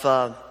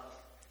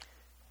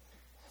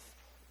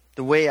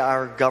the way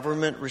our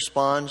government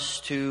responds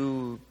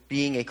to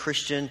being a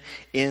Christian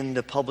in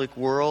the public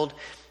world,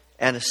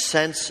 and a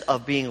sense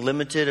of being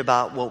limited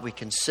about what we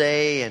can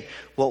say and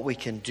what we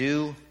can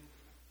do,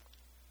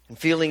 and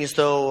feeling as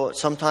though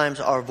sometimes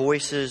our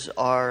voices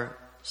are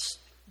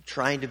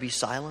trying to be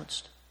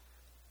silenced.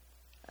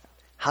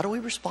 How do we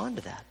respond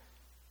to that?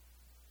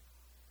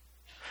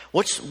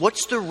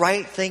 What's the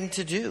right thing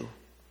to do?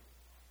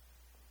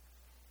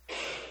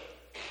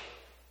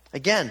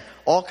 Again,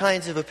 all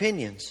kinds of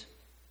opinions.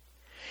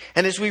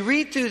 And as we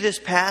read through this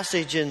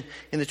passage in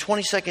the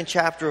 22nd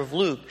chapter of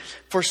Luke,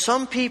 for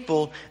some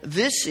people,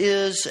 this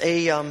is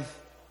a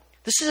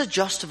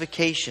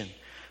justification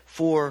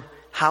for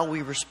how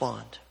we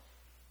respond.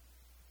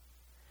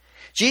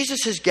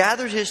 Jesus has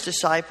gathered his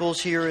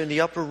disciples here in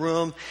the upper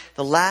room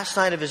the last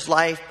night of his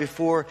life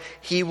before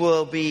he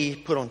will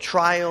be put on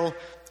trial,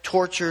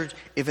 tortured,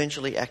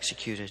 eventually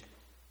executed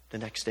the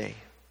next day.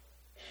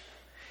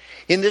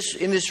 In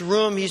this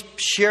room, he's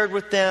shared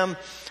with them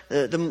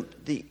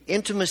the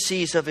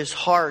intimacies of his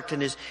heart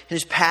and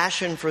his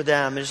passion for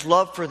them, and his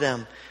love for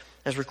them,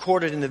 as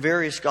recorded in the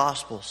various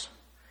Gospels.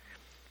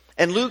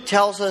 And Luke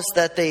tells us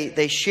that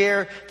they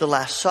share the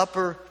Last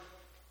Supper.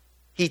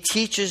 He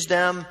teaches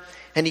them.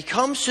 And he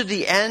comes to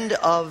the end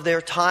of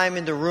their time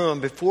in the room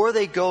before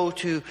they go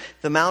to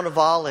the Mount of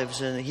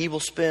Olives, and he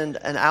will spend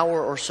an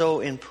hour or so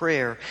in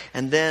prayer,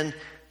 and then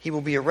he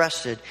will be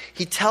arrested.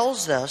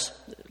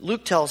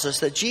 Luke tells us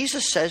that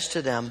Jesus says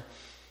to them,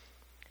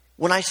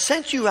 when I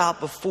sent you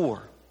out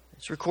before,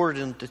 it's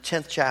recorded in the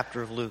 10th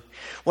chapter of Luke,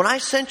 when I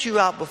sent you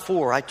out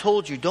before, I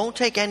told you, don't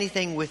take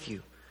anything with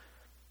you.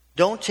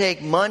 Don't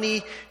take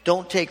money,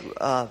 don't take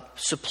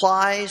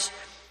supplies,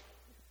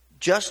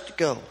 just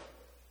go.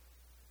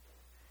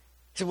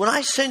 So when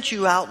I sent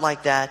you out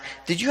like that,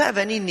 did you have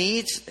any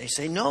needs? They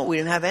say, no, we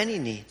didn't have any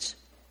needs.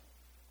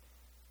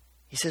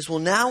 He says, well,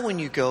 now when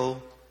you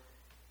go,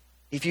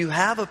 if you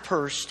have a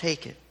purse,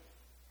 take it.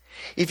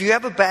 If you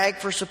have a bag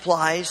for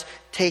supplies,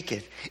 take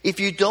it. If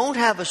you don't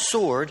have a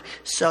sword,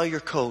 sell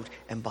your coat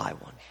and buy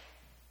one.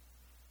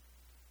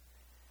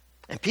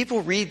 And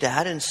people read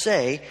that and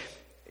say,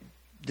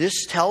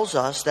 this tells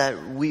us that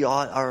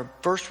our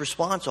first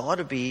response ought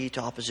to be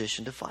to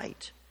opposition, to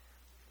fight.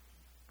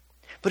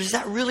 But is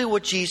that really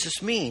what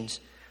Jesus means?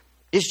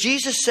 Is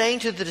Jesus saying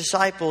to the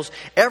disciples,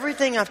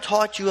 everything I've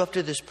taught you up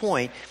to this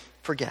point,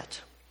 forget.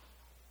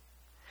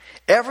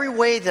 Every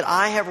way that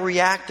I have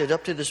reacted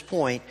up to this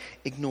point,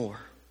 ignore.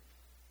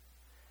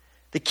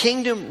 The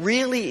kingdom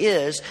really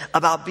is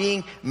about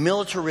being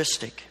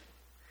militaristic.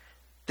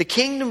 The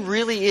kingdom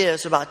really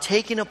is about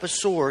taking up a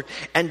sword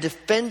and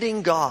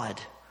defending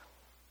God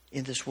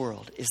in this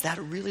world. Is that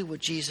really what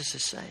Jesus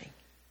is saying?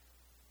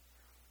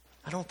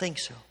 I don't think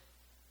so.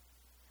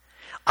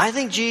 I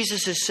think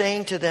Jesus is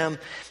saying to them,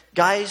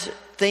 guys,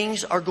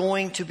 things are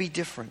going to be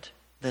different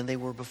than they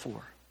were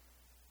before.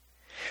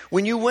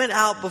 When you went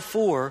out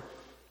before,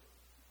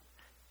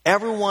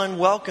 everyone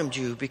welcomed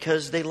you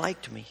because they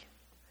liked me.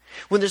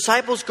 When the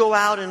disciples go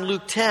out in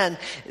Luke 10,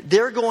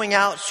 they're going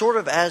out sort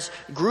of as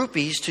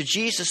groupies to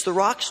Jesus, the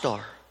rock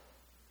star.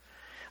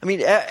 I mean,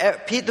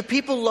 the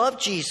people love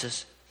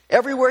Jesus.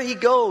 Everywhere he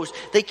goes,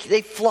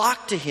 they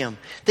flock to him.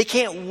 They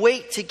can't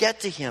wait to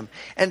get to him.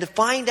 And to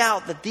find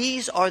out that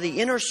these are the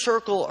inner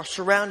circle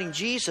surrounding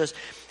Jesus,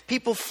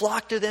 people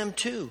flock to them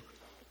too.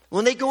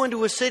 When they go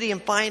into a city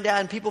and find out,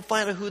 and people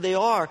find out who they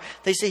are,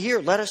 they say, here,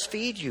 let us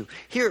feed you.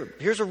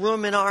 Here's a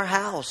room in our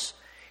house.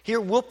 Here,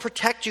 we'll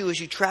protect you as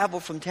you travel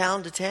from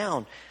town to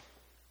town.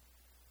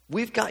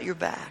 We've got your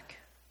back.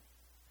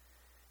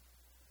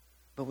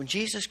 But when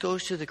Jesus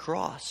goes to the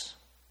cross,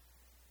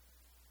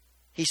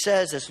 he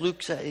says, as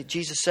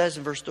Jesus says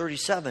in verse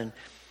 37,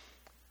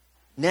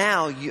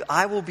 now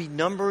I will be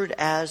numbered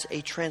as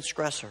a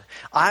transgressor.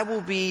 I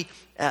will be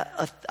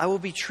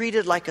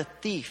treated like a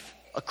thief,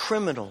 a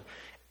criminal.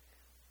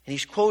 And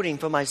he's quoting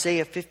from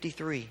Isaiah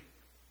 53.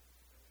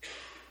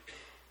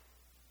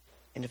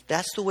 And if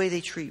that's the way they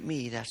treat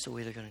me, that's the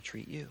way they're going to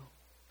treat you.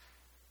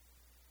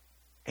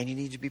 And you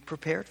need to be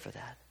prepared for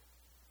that.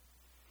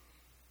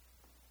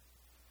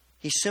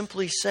 He's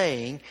simply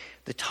saying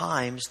the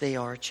times, they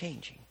are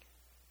changing.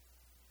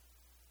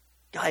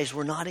 Guys,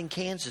 we're not in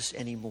Kansas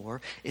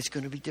anymore. It's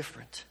going to be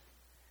different.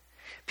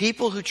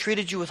 People who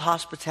treated you with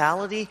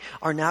hospitality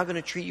are now going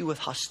to treat you with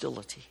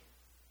hostility.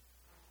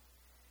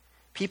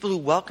 People who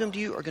welcomed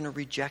you are going to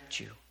reject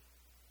you.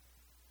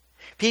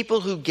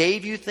 People who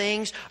gave you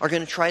things are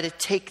going to try to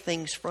take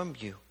things from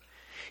you.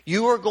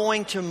 You are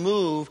going to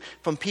move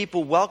from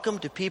people welcome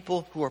to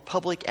people who are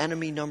public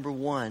enemy number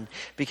one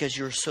because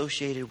you're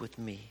associated with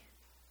me.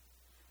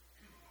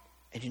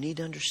 And you need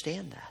to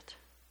understand that.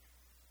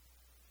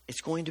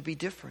 It's going to be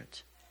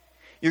different.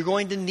 You're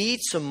going to need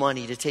some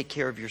money to take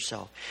care of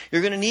yourself.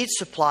 You're going to need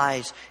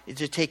supplies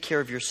to take care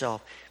of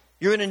yourself.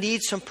 You're going to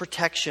need some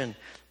protection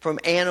from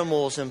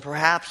animals and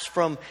perhaps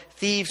from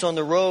thieves on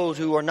the road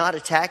who are not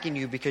attacking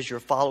you because you're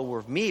a follower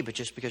of me, but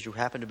just because you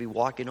happen to be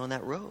walking on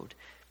that road.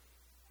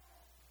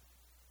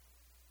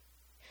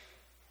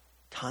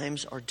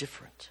 Times are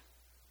different.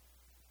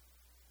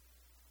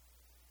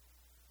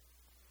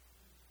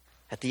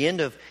 At the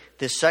end of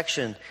this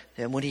section,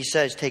 and when he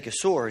says, take a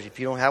sword, if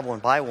you don't have one,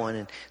 buy one.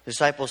 And the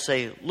disciples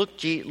say, look,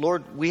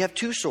 Lord, we have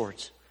 2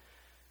 swords.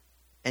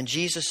 And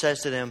Jesus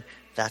says to them,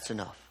 that's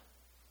enough.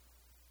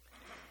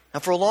 Now,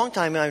 for a long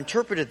time, I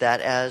interpreted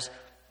that as,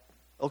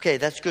 okay,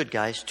 that's good,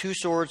 guys. 2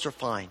 swords are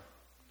fine.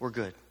 We're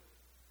good.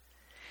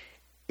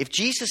 If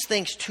Jesus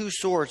thinks 2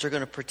 swords are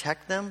going to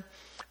protect them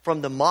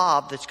from the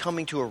mob that's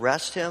coming to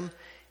arrest him,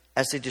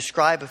 as they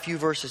describe a few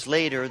verses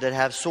later that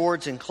have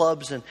swords and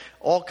clubs and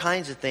all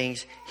kinds of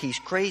things, he's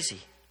crazy.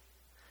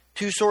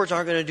 2 swords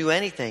aren't going to do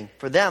anything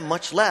for them,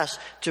 much less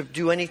to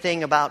do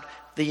anything about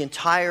the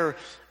entire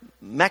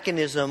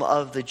mechanism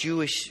of the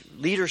Jewish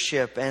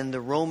leadership and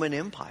the Roman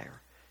Empire.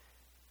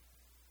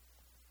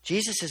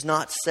 Jesus is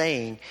not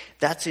saying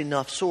that's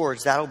enough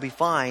swords, that'll be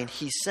fine.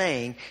 He's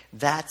saying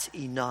that's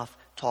enough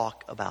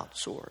talk about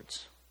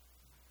swords.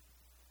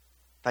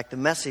 In fact, the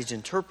Message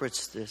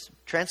interprets this,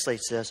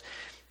 translates this,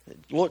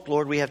 look,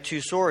 Lord, we have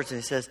 2 swords. And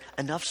he says,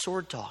 enough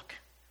sword talk.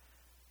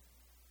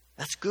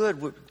 That's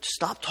good.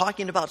 Stop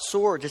talking about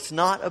swords. It's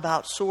not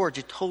about swords.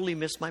 You totally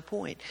missed my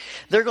point.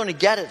 They're going to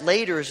get it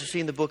later, as we see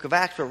in the book of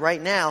Acts, but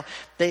right now,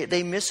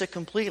 they miss it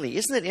completely.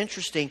 Isn't it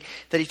interesting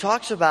that he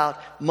talks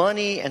about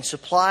money and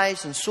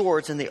supplies and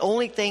swords, and the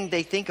only thing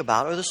they think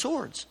about are the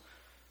swords?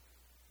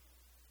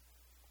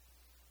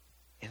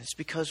 And it's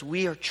because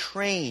we are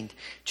trained,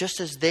 just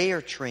as they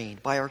are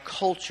trained by our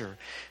culture,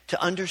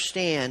 to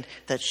understand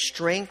that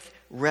strength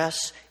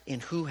rests in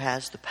who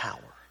has the power.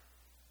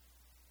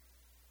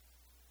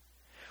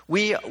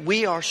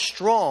 We are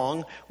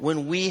strong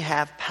when we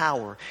have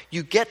power.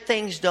 You get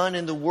things done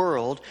in the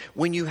world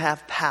when you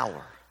have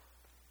power.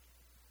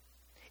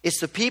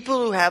 It's the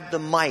people who have the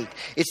might.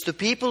 It's the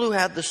people who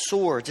have the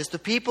swords. It's the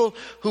people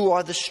who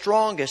are the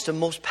strongest and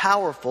most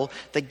powerful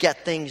that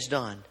get things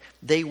done.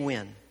 They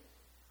win.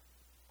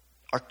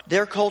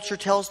 Their culture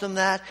tells them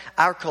that.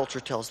 Our culture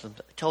tells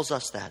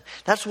us that.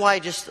 That's why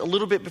just a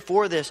little bit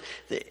before this,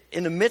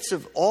 in the midst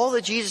of all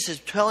that Jesus is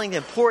telling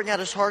them, pouring out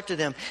his heart to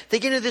them, they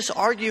get into this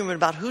argument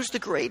about who's the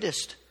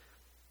greatest.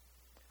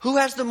 Who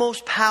has the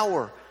most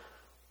power?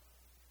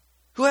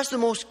 Who has the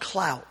most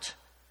clout?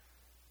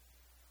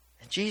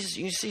 And Jesus,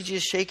 you see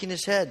Jesus shaking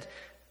his head.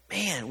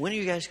 Man, when are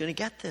you guys going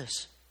to get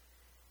this?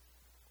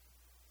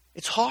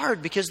 It's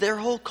hard because their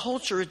whole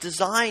culture is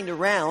designed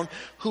around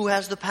who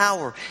has the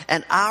power.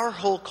 And our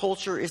whole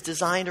culture is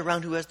designed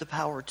around who has the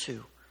power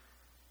too.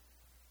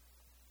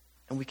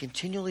 And we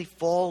continually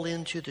fall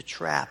into the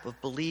trap of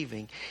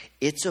believing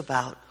it's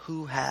about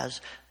who has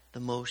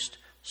the most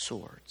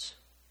swords.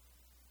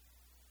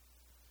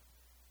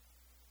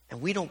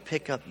 And we don't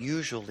pick up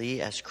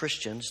usually, as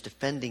Christians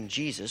defending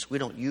Jesus, we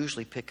don't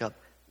usually pick up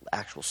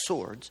actual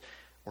swords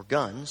or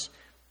guns.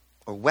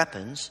 or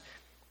weapons,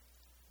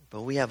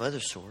 but we have other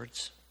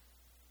swords.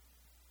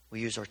 We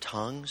use our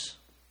tongues.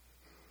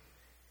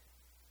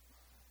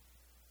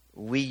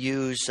 We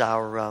use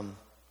our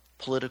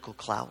political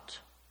clout.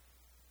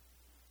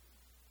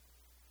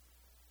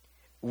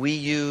 We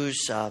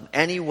use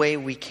any way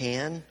we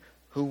can,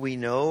 who we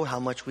know, how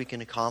much we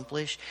can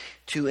accomplish,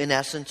 to, in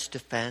essence,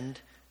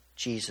 defend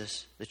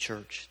Jesus, the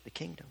church, the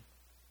kingdom.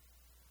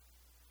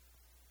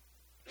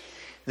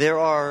 There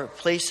are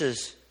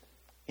places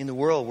in the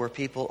world where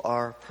people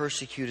are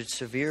persecuted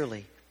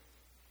severely,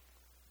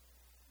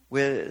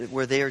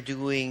 where they are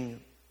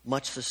doing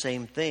much the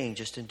same thing,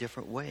 just in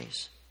different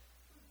ways.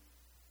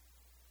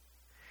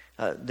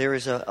 There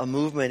is a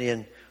movement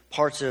in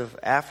parts of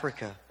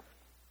Africa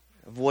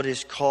of what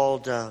is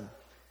called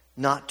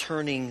not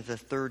turning the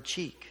third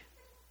cheek.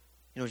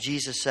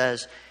 Jesus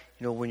says,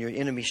 when your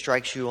enemy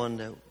strikes you on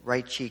the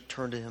right cheek,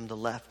 turn to him the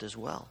left as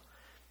well.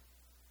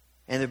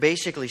 And they're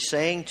basically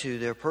saying to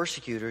their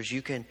persecutors,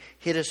 you can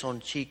hit us on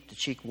the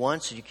cheek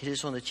once, and you can hit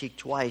us on the cheek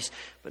twice,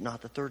 but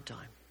not the third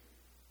time.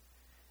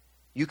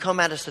 You come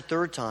at us the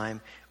third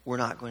time, we're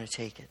not going to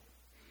take it.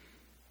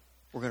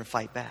 We're going to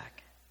fight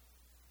back.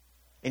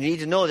 And you need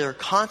to know there are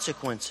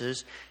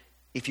consequences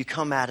if you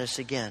come at us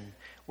again.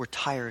 We're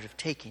tired of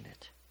taking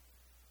it.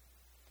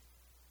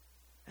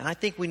 And I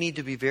think we need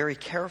to be very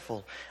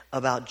careful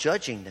about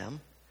judging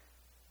them.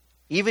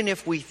 Even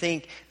if we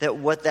think that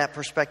what that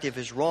perspective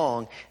is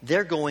wrong,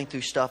 they're going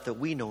through stuff that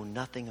we know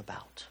nothing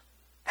about.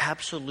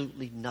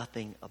 Absolutely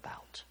nothing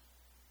about.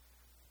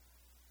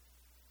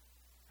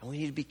 And we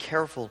need to be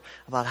careful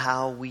about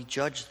how we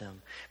judge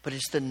them. But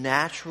it's a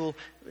natural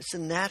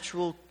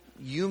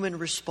human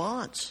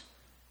response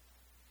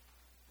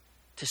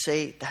to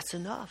say, that's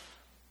enough.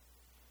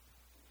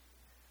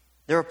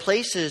 There are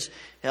places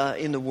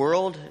in the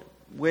world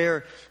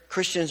where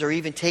Christians are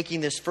even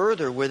taking this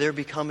further, where they're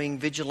becoming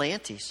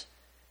vigilantes.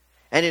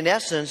 And in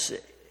essence,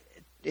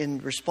 in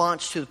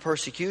response to the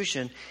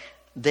persecution,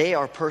 they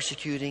are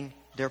persecuting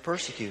their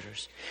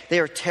persecutors. They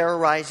are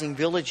terrorizing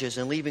villages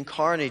and leaving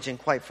carnage, and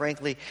quite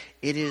frankly,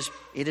 it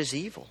is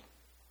evil.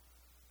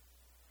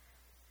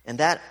 And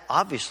that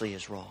obviously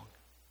is wrong.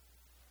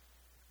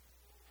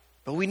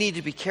 But we need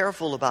to be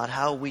careful about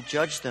how we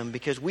judge them,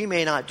 because we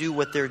may not do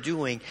what they're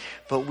doing,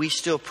 but we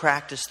still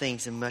practice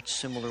things in much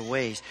similar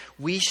ways.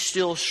 We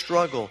still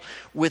struggle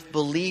with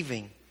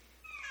believing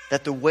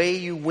that the way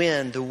you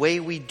win, the way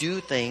we do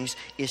things,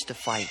 is to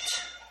fight.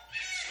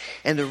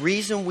 And the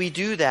reason we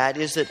do that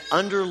is that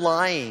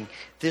underlying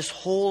this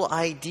whole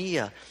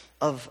idea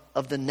of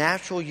the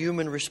natural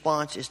human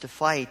response is to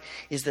fight,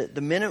 is that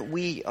the minute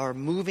we are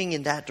moving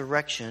in that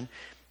direction,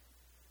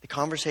 the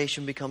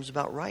conversation becomes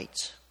about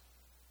rights.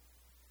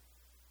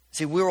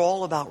 See, we're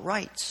all about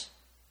rights.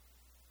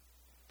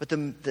 But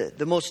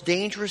the most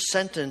dangerous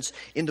sentence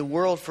in the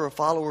world for a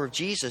follower of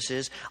Jesus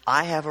is,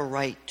 I have a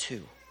right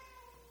to.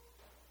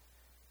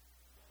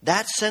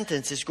 That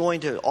sentence is going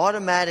to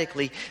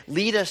automatically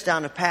lead us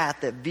down a path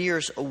that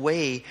veers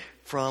away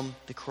from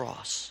the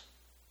cross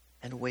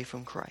and away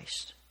from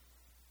Christ.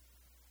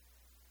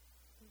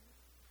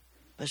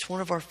 But it's one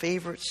of our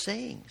favorite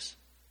sayings.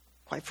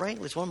 Quite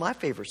frankly, it's one of my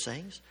favorite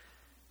sayings.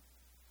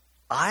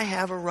 I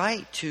have a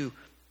right to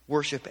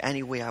worship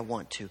any way I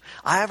want to.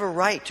 I have a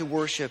right to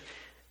worship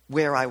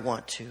where I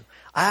want to.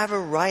 I have a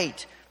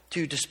right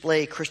to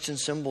display Christian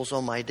symbols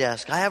on my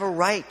desk. I have a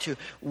right to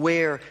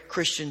wear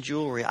Christian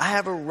jewelry. I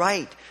have a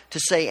right to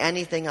say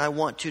anything I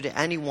want to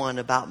anyone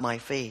about my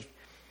faith.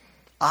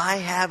 I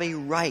have a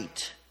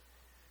right.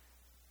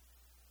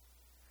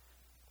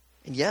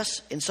 And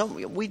yes,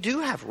 we do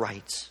have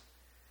rights.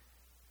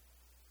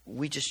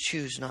 We just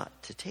choose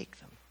not to take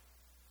them,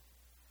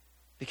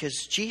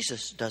 because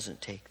Jesus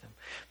doesn't take them.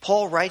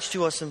 Paul writes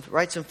to us and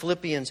writes in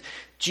Philippians,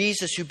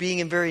 Jesus, who being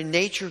in very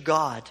nature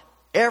God,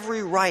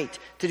 every right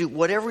to do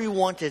whatever he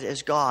wanted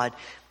as God,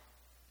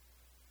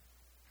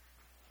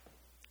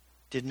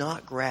 did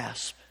not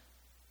grasp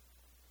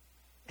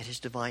at his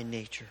divine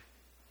nature,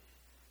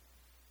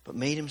 but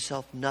made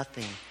himself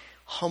nothing,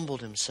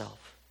 humbled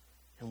himself,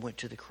 and went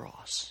to the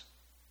cross.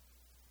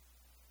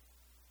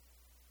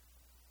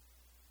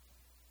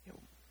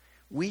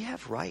 We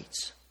have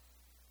rights.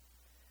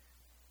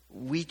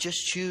 We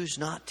just choose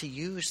not to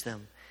use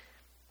them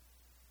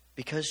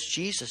because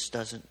Jesus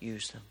doesn't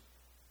use them.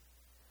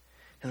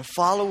 And a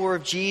follower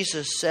of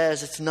Jesus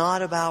says it's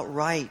not about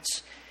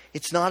rights.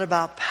 It's not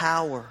about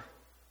power.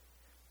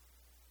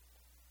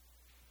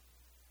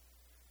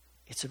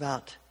 It's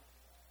about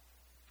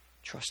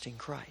trusting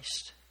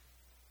Christ.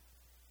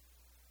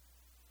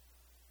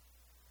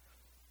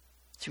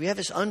 So we have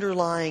this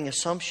underlying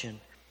assumption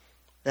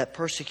that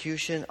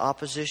persecution,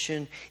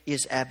 opposition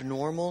is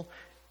abnormal.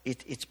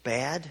 It's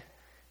bad.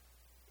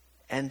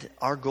 And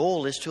our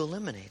goal is to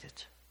eliminate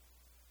it.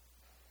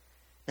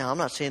 Now, I'm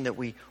not saying that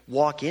we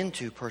walk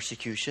into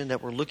persecution,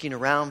 that we're looking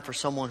around for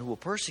someone who will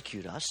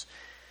persecute us,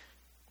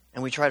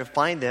 and we try to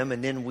find them,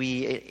 and then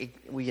we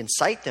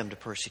incite them to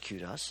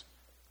persecute us.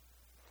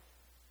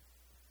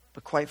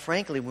 But quite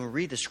frankly, when we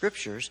read the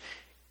Scriptures,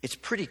 it's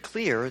pretty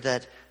clear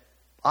that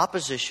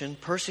opposition,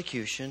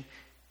 persecution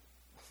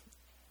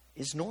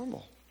is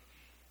normal.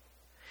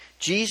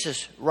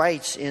 Jesus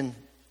writes in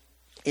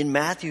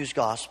Matthew's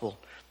gospel,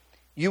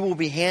 "You will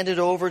be handed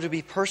over to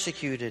be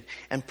persecuted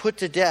and put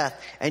to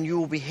death, and you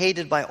will be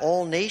hated by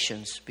all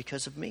nations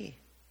because of me."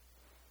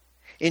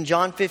 In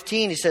John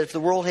 15, he said, "If the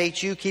world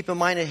hates you, keep in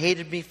mind it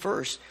hated me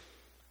first.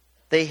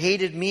 They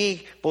hated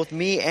me, both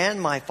me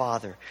and my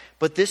Father.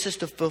 But this is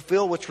to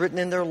fulfill what's written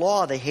in their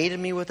law. They hated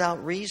me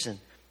without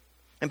reason."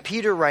 And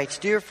Peter writes,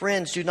 "Dear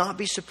friends, do not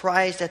be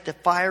surprised at the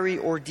fiery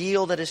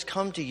ordeal that has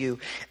come to you,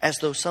 as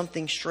though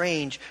something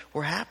strange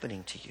were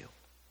happening to you."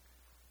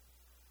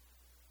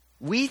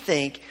 We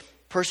think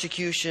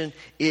persecution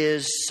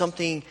is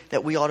something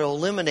that we ought to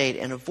eliminate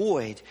and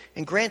avoid.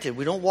 And granted,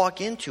 we don't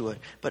walk into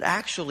it, but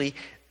actually,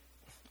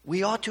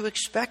 we ought to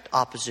expect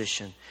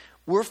opposition.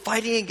 We're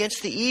fighting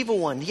against the evil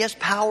one. He has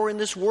power in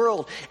this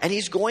world, and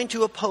he's going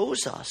to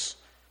oppose us.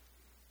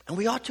 And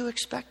we ought to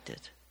expect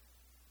it.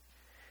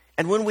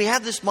 And when we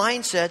have this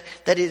mindset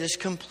that it is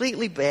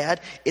completely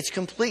bad, it's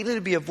completely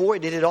to be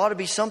avoided, it ought to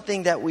be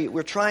something that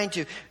we're trying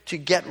to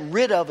get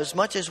rid of as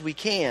much as we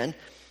can,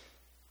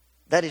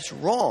 that it's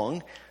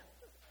wrong,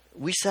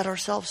 we set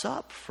ourselves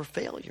up for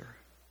failure.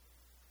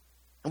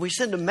 And we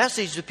send a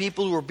message to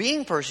people who are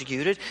being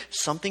persecuted,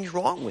 something's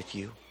wrong with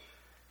you.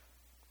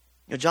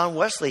 You know, John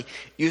Wesley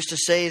used to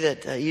say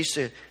that he used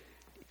to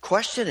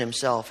question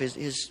himself,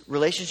 his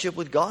relationship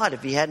with God,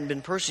 if he hadn't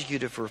been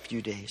persecuted for a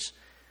few days.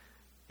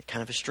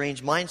 Kind of a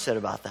strange mindset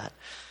about that.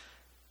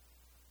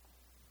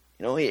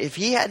 You know, if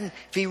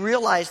he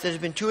realized that it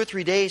had been 2 or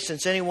 3 days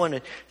since anyone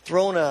had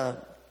thrown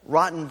a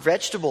rotten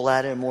vegetable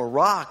at him or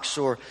rocks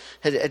or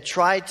had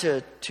tried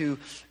to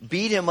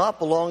beat him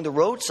up along the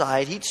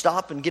roadside, he'd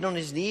stop and get on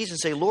his knees and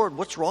say, "Lord,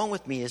 what's wrong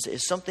with me?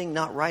 Is something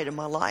not right in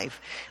my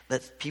life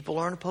that people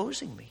aren't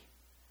opposing me?"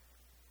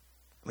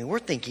 I mean, we're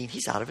thinking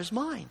he's out of his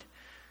mind.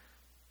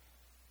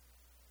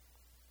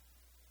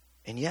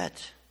 And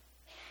yet,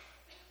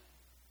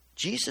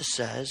 Jesus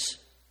says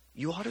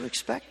you ought to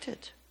expect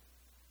it.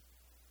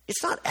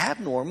 It's not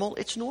abnormal,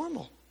 it's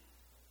normal.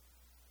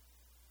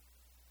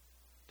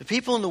 The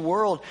people in the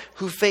world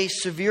who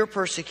face severe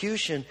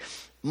persecution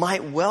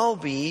might well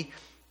be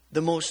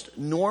the most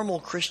normal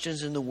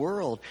Christians in the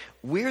world.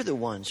 We're the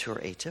ones who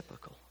are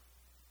atypical.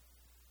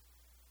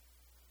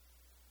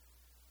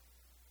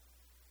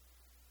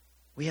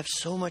 We have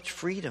so much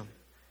freedom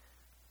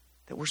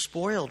that we're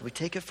spoiled. We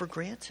take it for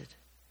granted.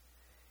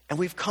 And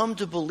we've come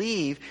to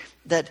believe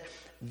that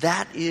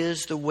that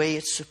is the way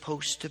it's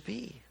supposed to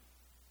be.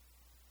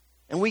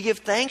 And we give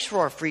thanks for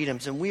our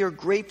freedoms, and we are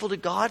grateful to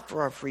God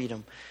for our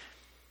freedom.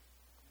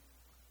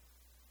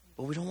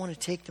 But we don't want to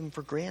take them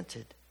for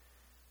granted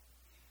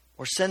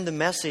or send the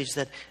message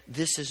that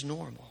this is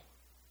normal.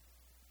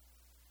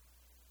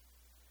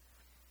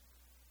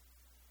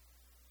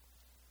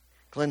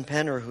 Glenn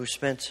Penner, who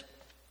spent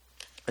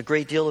a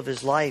great deal of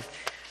his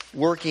life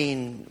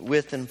working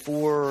with and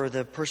for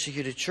the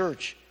persecuted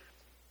church,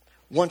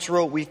 once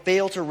wrote, "We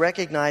fail to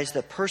recognize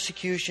that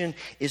persecution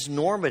is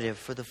normative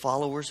for the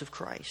followers of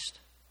Christ.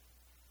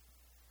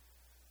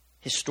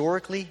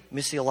 Historically,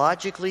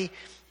 missiologically,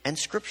 and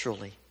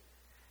scripturally.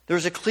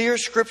 There's a clear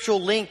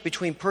scriptural link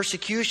between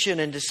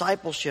persecution and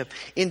discipleship.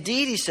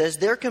 Indeed," he says,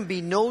 "there can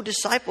be no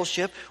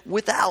discipleship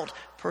without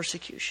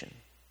persecution.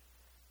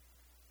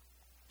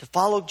 To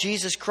follow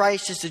Jesus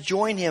Christ is to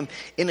join him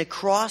in a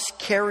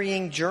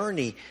cross-carrying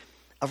journey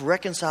of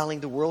reconciling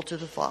the world to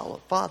the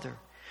Father.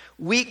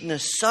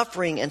 Weakness,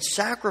 suffering, and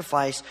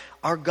sacrifice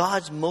are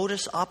God's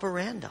modus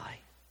operandi.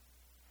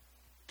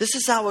 This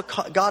is how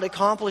God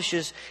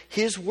accomplishes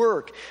his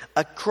work.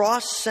 A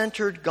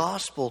cross-centered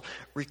gospel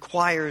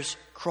requires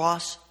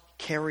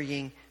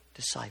cross-carrying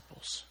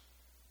disciples."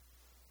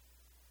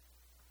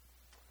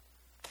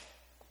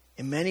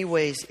 In many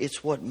ways,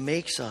 it's what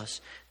makes us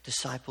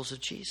disciples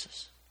of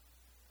Jesus.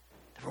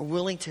 That we're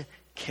willing to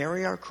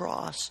carry our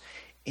cross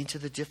into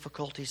the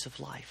difficulties of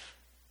life.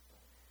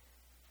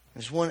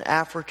 As one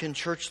African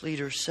church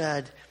leader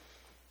said,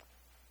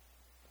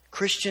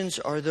 "Christians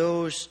are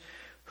those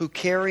who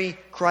carry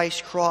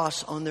Christ's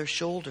cross on their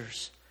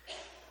shoulders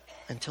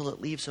until it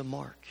leaves a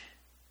mark."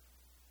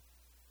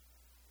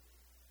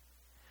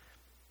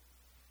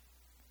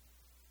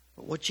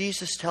 But what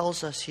Jesus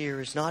tells us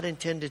here is not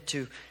intended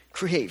to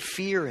create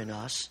fear in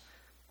us.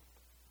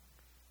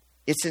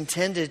 It's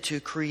intended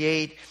to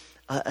create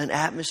an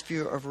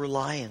atmosphere of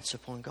reliance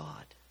upon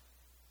God.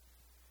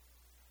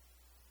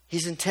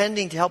 He's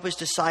intending to help his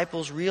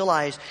disciples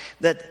realize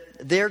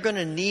that they're going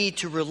to need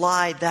to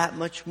rely that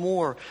much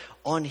more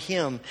on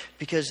him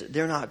because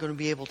they're not going to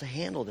be able to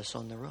handle this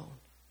on their own.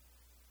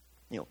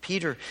 You know,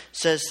 Peter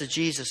says to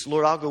Jesus,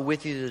 "Lord, I'll go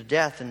with you to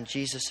death." And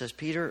Jesus says,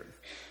 "Peter,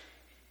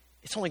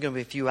 it's only going to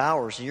be a few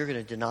hours and you're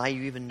going to deny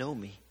you even know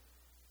me.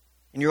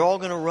 And you're all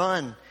going to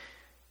run.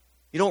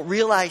 You don't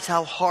realize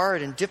how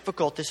hard and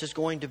difficult this is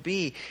going to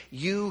be.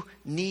 You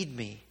need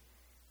me.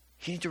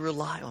 You need to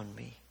rely on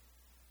me."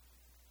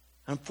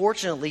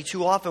 Unfortunately,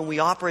 too often we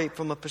operate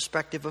from a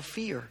perspective of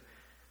fear.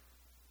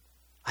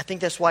 I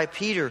think that's why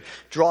Peter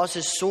draws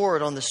his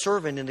sword on the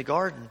servant in the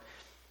garden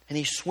and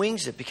he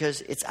swings it,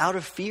 because it's out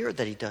of fear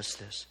that he does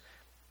this.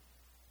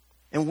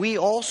 And we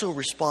also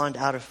respond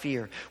out of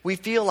fear. We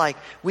feel like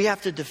we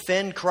have to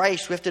defend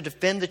Christ. We have to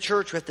defend the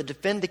church. We have to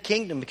defend the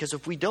kingdom, because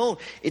if we don't,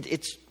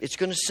 it's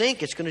going to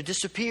sink. It's going to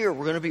disappear.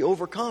 We're going to be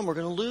overcome. We're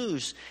going to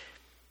lose.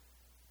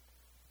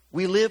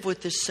 We live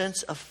with this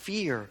sense of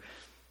fear.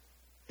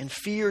 And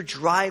fear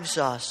drives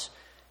us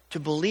to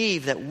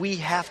believe that we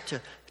have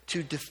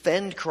to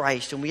defend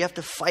Christ, and we have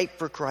to fight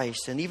for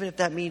Christ. And even if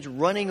that means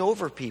running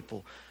over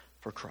people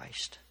for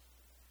Christ.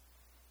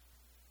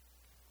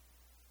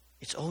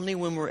 It's only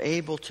when we're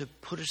able to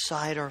put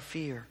aside our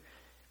fear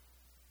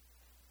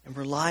and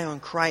rely on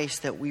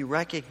Christ that we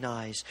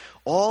recognize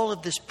all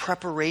of this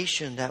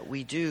preparation that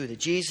we do, that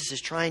Jesus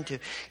is trying to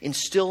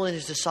instill in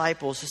his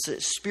disciples,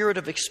 this spirit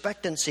of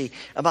expectancy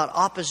about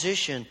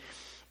opposition,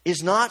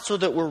 is not so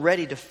that we're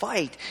ready to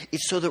fight,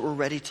 it's so that we're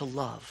ready to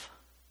love.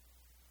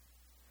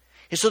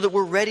 It's so that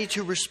we're ready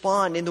to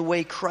respond in the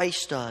way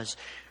Christ does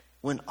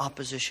when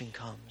opposition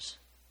comes.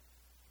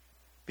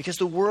 Because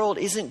the world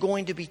isn't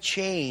going to be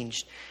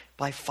changed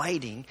by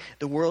fighting.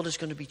 The world is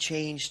going to be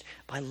changed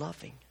by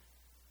loving.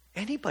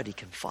 Anybody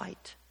can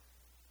fight.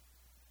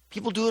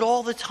 People do it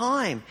all the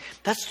time.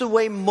 That's the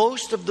way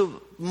most of the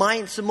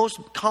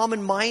most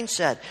common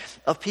mindset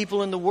of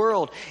people in the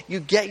world. You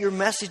get your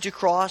message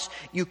across,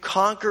 you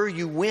conquer,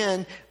 you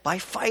win by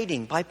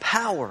fighting, by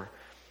power.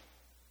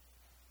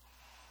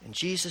 And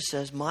Jesus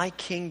says, my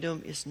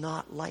kingdom is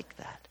not like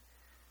that.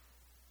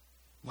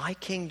 My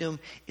kingdom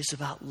is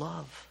about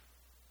love.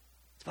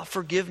 It's about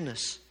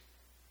forgiveness.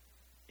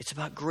 It's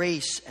about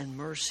grace and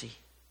mercy.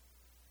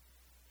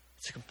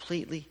 It's a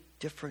completely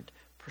different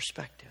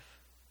perspective.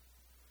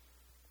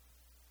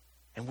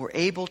 And we're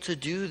able to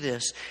do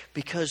this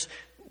because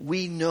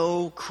we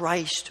know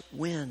Christ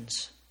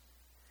wins.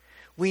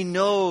 We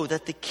know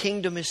that the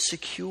kingdom is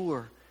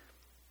secure,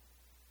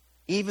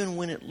 even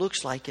when it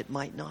looks like it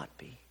might not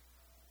be.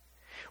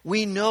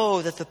 We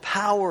know that the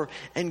power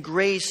and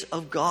grace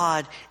of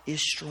God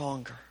is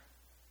stronger.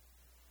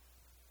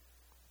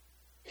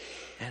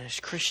 And as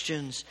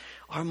Christians,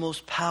 our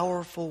most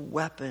powerful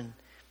weapon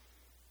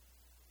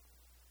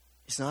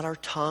is not our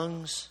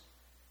tongues.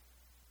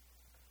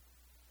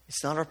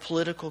 It's not our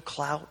political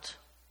clout.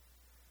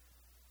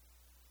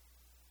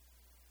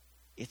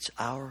 It's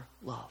our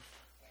love,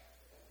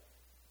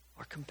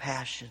 our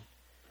compassion,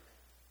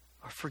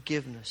 our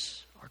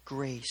forgiveness, our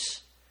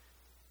grace.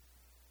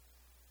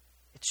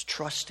 It's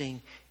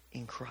trusting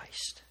in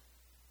Christ.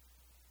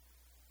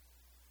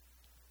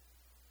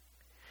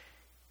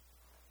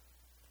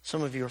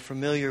 Some of you are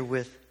familiar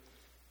with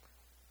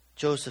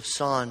Joseph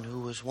Tson,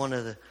 who was one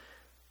of the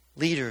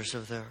leaders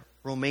of the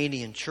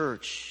Romanian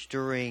church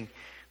during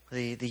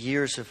the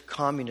years of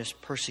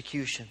communist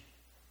persecution.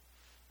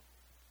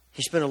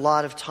 He spent a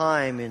lot of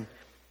time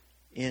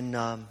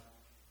in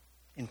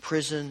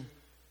prison,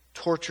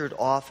 tortured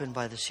often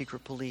by the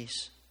secret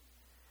police.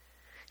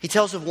 He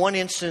tells of one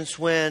instance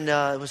when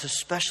it was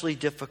especially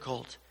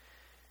difficult.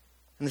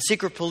 And the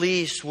secret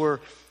police were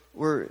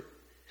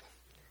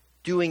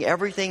doing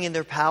everything in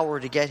their power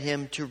to get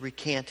him to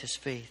recant his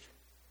faith.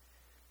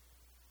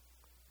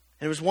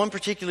 And it was one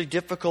particularly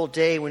difficult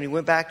day when he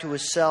went back to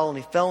his cell and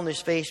he fell on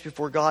his face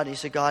before God. And he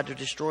said, God, they're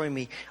destroying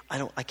me.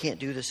 I can't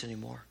do this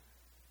anymore.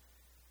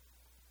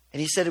 And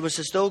he said it was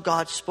as though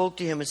God spoke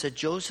to him and said,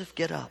 Joseph,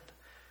 get up.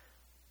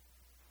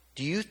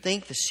 Do you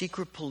think the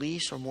secret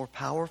police are more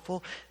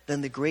powerful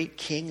than the great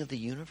king of the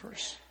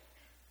universe?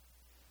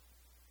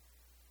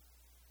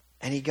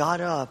 And he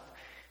got up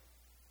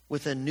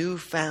with a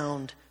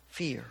newfound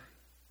fear.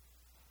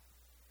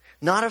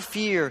 Not a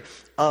fear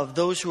of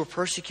those who are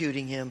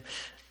persecuting him,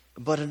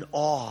 but an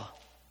awe.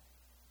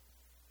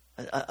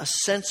 A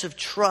sense of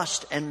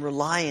trust and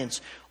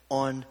reliance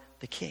on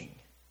the king.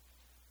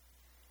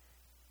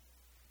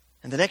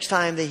 And the next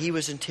time that he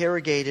was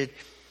interrogated,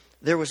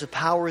 there was a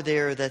power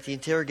there that the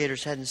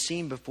interrogators hadn't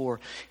seen before.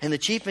 And the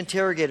chief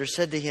interrogator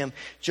said to him,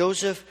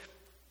 Joseph,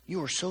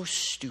 you are so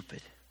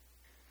stupid.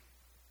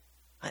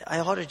 I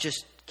ought to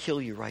just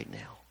kill you right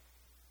now.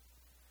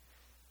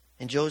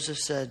 And Joseph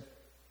said,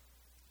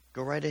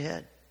 go right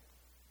ahead.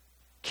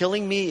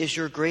 Killing me is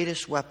your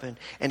greatest weapon.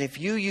 And if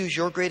you use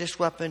your greatest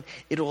weapon,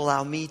 it will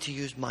allow me to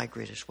use my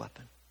greatest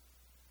weapon.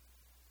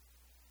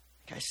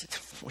 The guy said,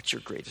 what's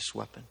your greatest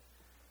weapon?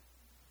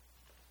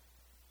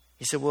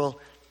 He said, well,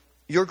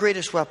 your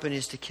greatest weapon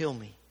is to kill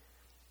me.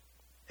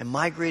 And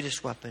my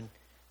greatest weapon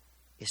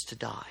is to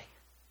die.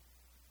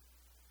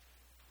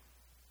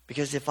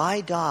 Because if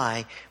I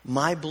die,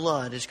 my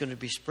blood is going to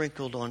be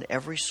sprinkled on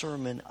every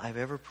sermon I've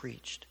ever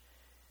preached.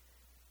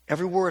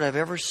 Every word I've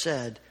ever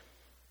said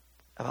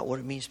about what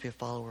it means to be a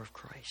follower of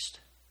Christ.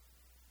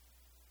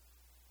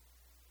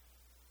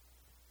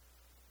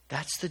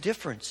 That's the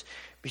difference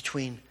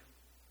between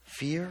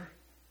fear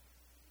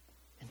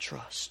and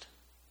trust.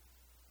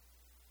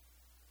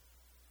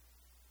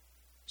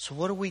 So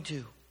what do we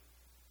do?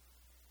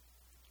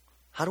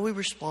 How do we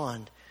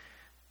respond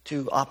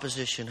to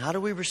opposition? How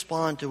do we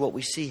respond to what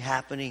we see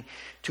happening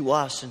to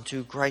us and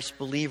to Christ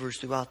believers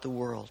throughout the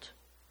world?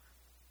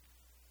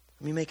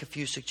 Let me make a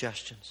few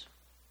suggestions.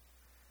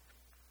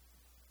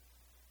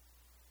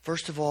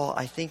 First of all,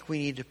 I think we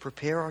need to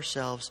prepare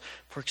ourselves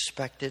for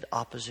expected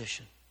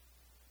opposition.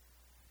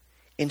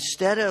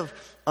 Instead of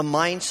a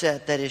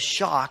mindset that is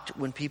shocked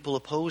when people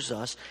oppose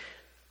us,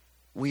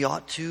 we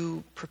ought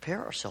to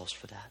prepare ourselves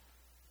for that.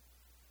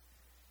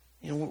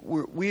 You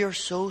know, we are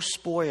so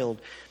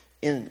spoiled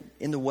in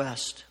the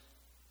West.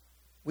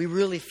 We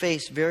really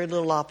face very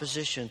little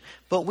opposition,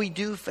 but we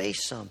do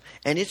face some,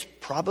 and it's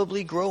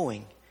probably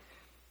growing.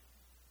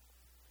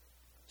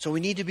 So we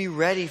need to be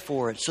ready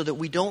for it so that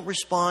we don't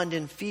respond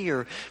in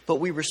fear, but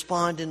we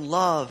respond in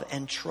love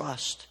and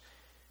trust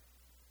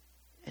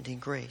and in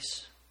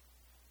grace.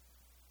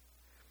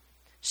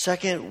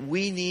 Second,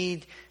 we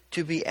need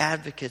to be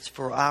advocates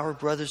for our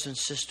brothers and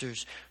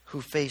sisters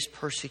who face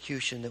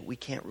persecution that we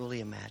can't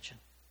really imagine.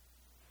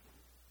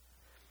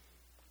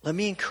 Let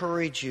me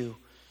encourage you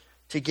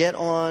to get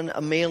on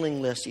a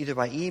mailing list, either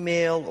by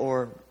email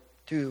or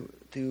through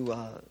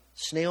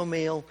snail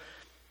mail.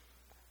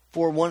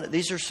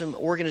 These are some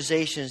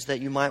organizations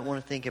that you might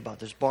want to think about.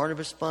 There's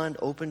Barnabas Fund,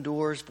 Open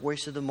Doors,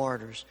 Voice of the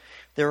Martyrs.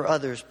 There are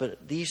others,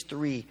 but these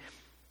three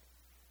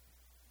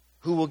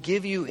who will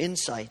give you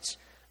insights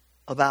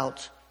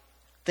about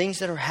things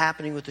that are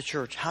happening with the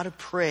church, how to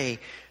pray,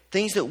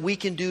 things that we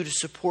can do to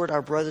support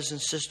our brothers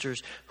and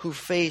sisters who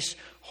face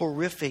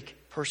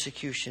horrific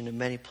persecution in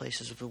many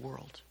places of the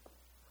world.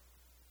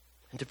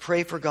 And to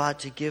pray for God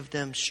to give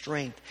them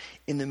strength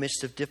in the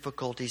midst of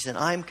difficulties. And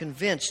I'm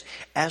convinced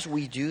as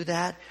we do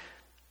that,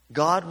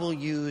 God will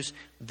use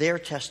their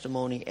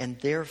testimony and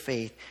their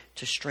faith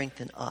to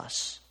strengthen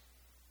us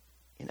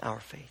in our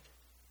faith.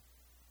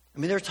 I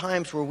mean, there are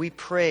times where we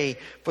pray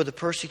for the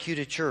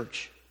persecuted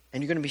church.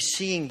 And you're going to be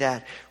seeing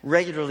that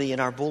regularly in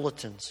our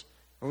bulletins.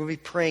 We're going to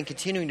be praying,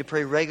 continuing to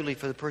pray regularly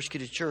for the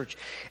persecuted church.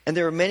 And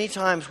there are many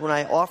times when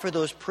I offer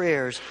those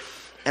prayers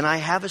and I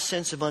have a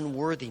sense of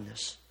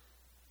unworthiness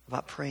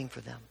about praying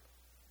for them.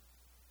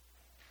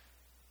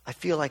 I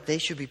feel like they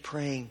should be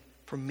praying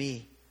for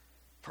me,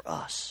 for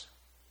us.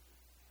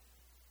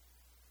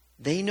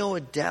 They know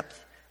a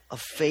depth of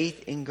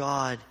faith in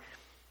God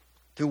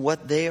through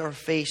what they are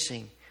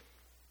facing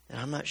that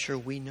I'm not sure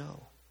we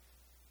know.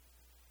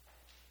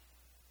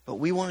 But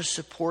we want to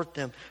support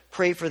them,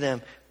 pray for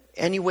them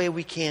any way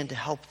we can to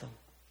help them.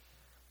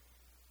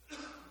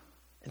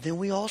 And then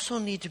we also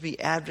need to be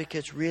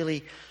advocates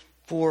really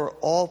for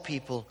all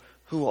people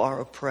who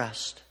are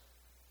oppressed.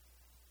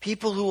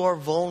 People who are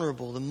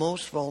vulnerable, the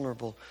most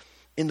vulnerable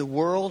in the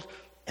world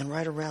and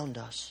right around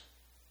us.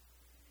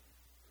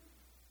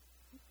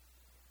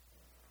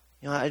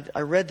 You know,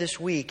 I read this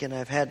week, and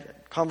I've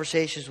had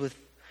conversations with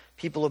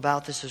people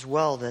about this as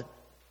well, that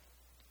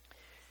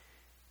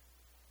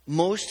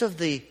most of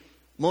the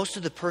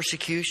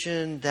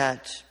persecution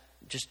that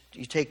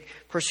you take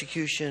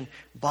persecution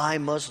by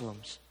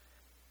Muslims.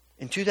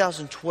 In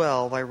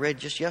 2012, I read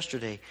just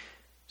yesterday,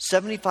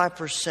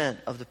 75%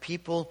 of the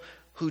people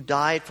who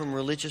died from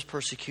religious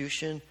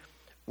persecution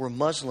were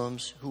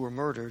Muslims who were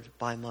murdered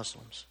by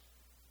Muslims.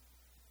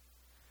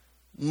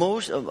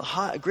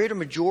 A greater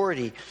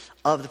majority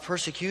of the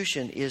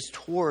persecution is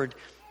toward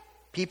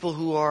people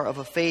who are of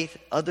a faith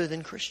other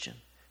than Christian.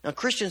 Now,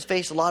 Christians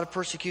face a lot of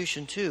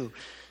persecution too.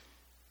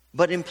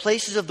 But in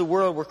places of the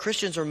world where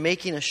Christians are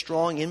making a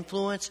strong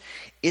influence,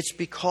 it's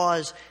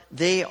because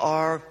they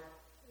are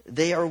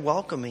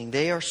welcoming,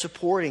 they are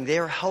supporting, they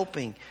are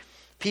helping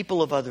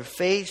people of other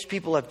faiths,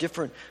 people who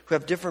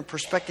have different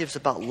perspectives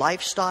about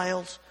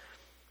lifestyles,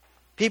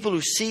 people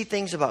who see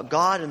things about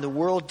God and the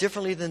world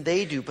differently than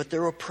they do, but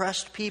they're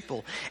oppressed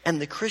people. And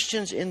the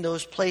Christians in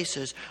those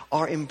places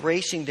are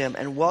embracing them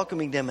and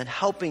welcoming them and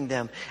helping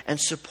them and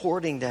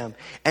supporting them.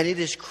 And it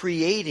is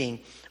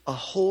creating a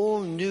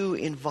whole new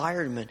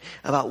environment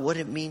about what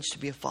it means to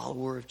be a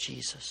follower of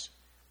Jesus.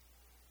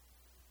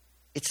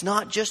 It's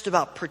not just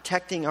about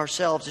protecting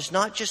ourselves. It's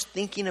not just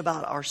thinking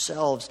about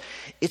ourselves.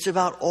 It's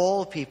about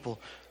all people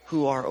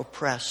who are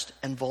oppressed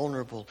and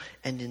vulnerable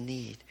and in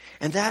need.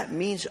 And that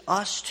means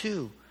us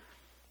too.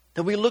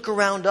 That we look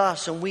around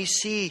us and we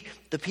see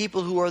the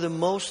people who are the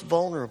most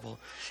vulnerable.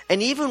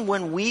 And even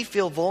when we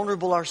feel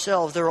vulnerable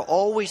ourselves, there are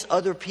always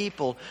other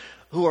people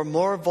who are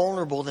more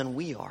vulnerable than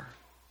we are.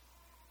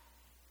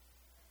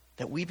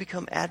 That we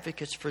become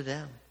advocates for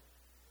them.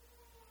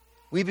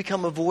 We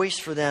become a voice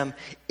for them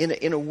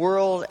in a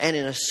world and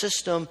in a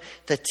system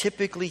that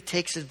typically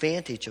takes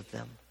advantage of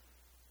them.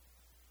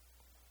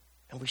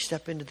 And we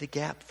step into the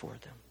gap for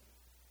them.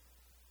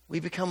 We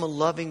become a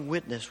loving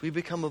witness. We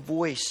become a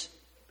voice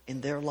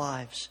in their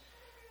lives.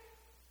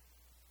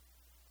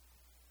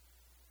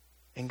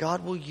 And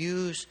God will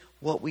use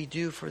what we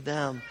do for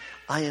them,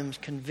 I am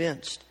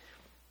convinced,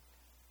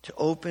 to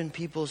open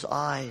people's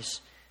eyes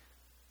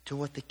to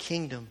what the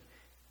kingdom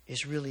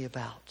is really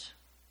about.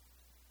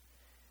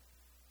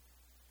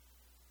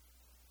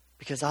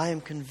 Because I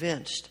am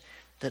convinced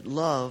that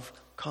love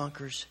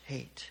conquers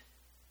hate.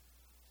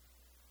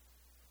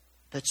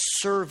 that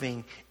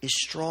serving is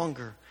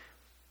stronger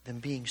than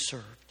being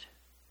served.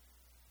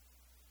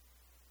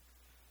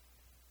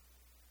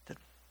 That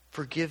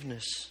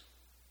forgiveness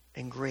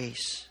and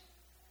grace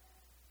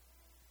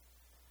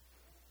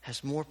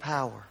has more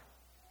power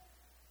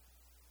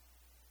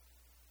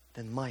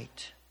than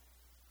might.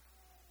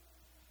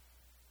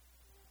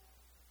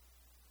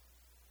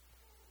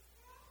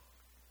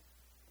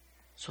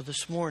 So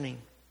this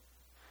morning,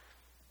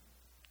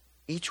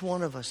 each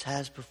one of us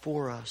has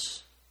before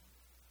us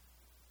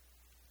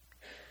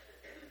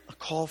a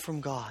call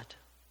from God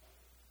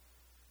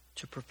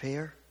to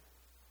prepare,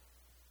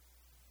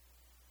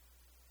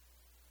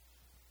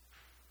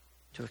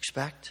 to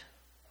expect,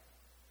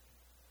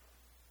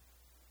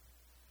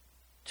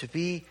 to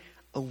be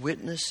a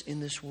witness in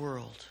this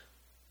world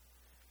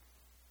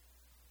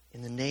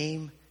in the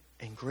name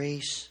and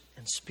grace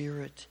and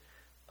Spirit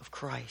of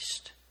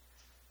Christ,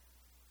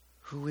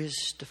 who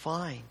is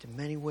defined in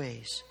many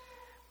ways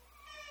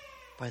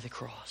by the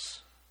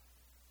cross.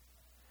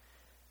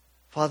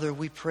 Father,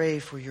 we pray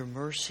for your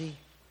mercy.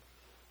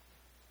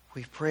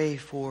 We pray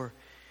for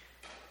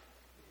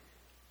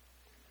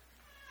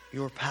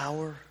your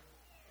power.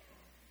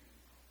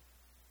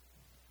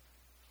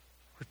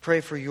 We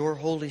pray for your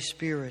Holy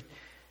Spirit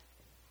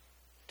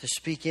to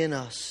speak in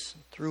us,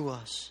 through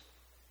us.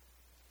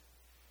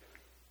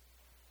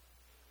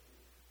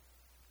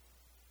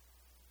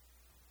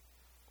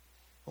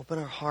 Open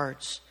our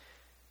hearts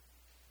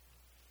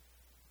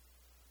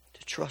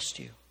to trust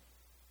you.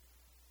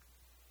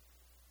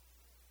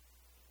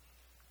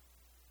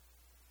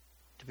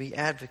 To be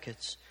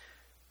advocates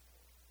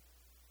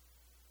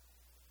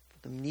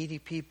for the needy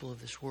people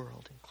of this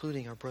world,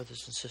 including our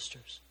brothers and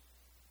sisters.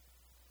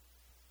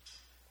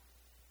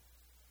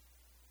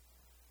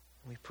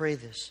 And we pray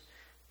this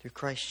through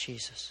Christ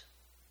Jesus.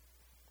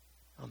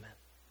 Amen.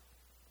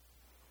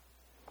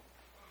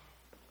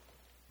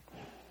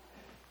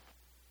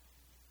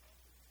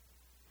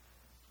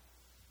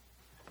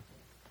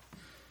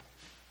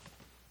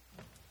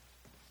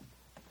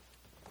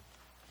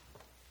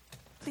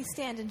 Please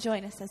stand and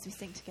join us as we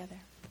sing together.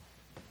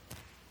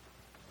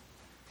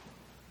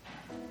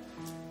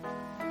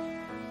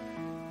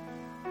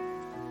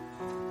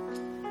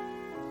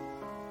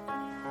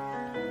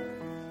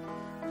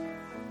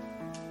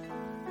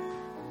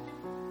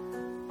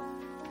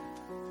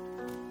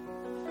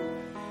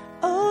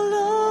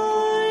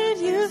 Oh Lord,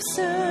 you've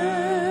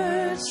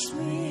searched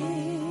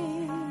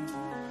me.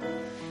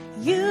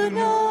 You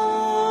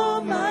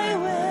know my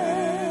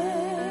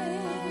way.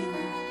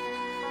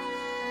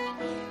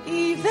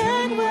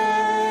 Even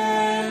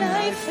when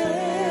I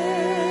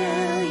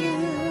fail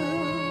you,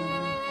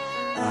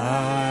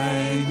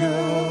 I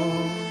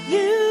know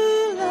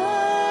you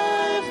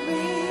love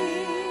me.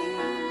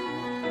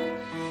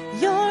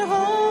 Your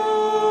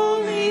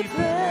holy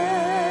presence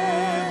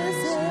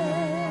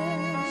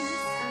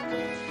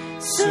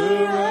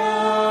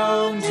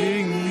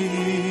surrounding me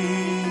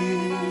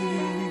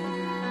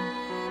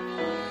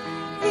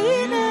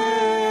in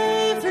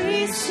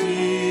every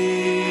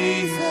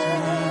season.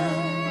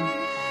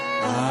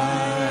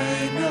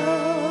 I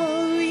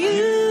know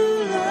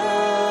you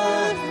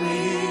love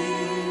me.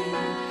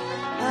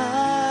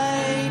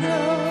 I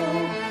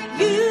know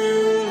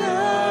you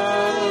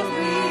love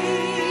me.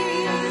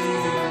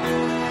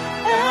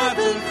 At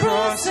the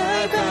cross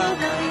I bow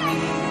my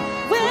knee,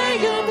 where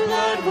your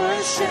blood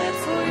was shed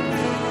for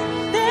me.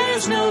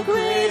 There's no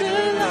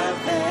greater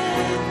love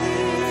than this.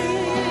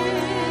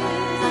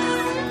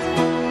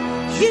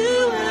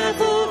 You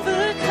have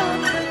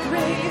overcome the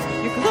grave.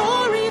 Your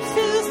glory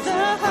fills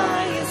the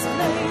highest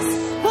place.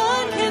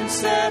 What can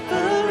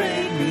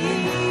separate me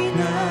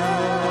now?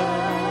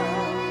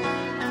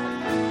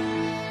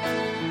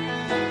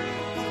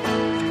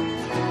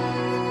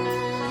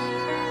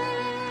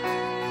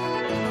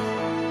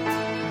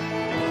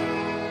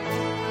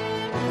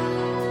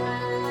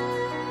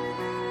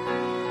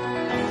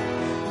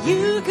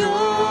 You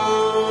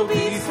go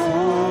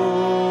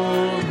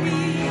before me.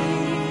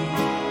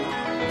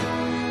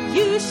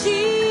 You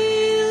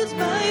shield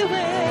my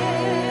way.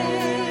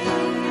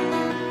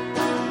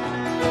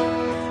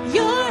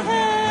 Your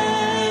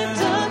hand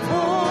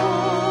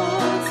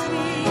upholds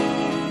me.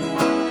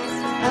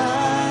 I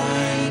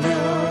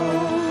know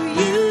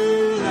you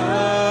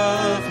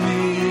love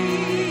me.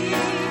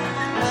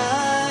 I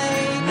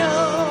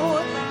know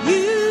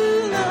you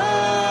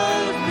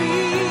love me.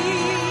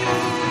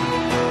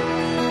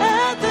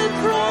 At the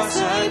cross I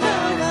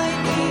bow my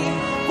knee,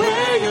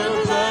 where your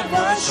blood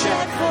was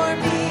shed for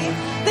me.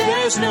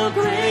 There's no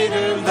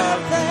greater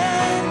love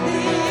than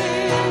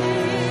this.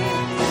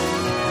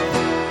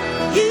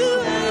 You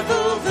have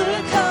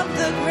overcome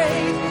the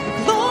grave. Your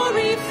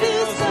glory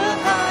fills the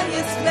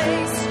highest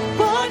place.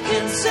 What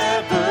can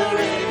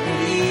separate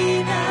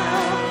me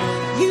now?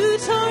 You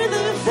tore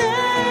the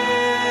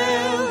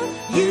veil.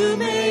 You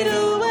made a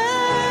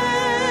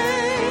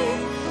way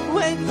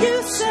when you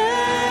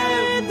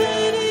said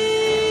that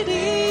it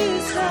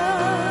is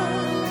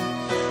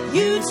done.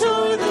 You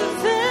tore the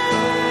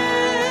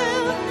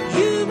veil.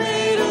 You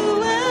made a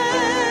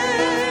way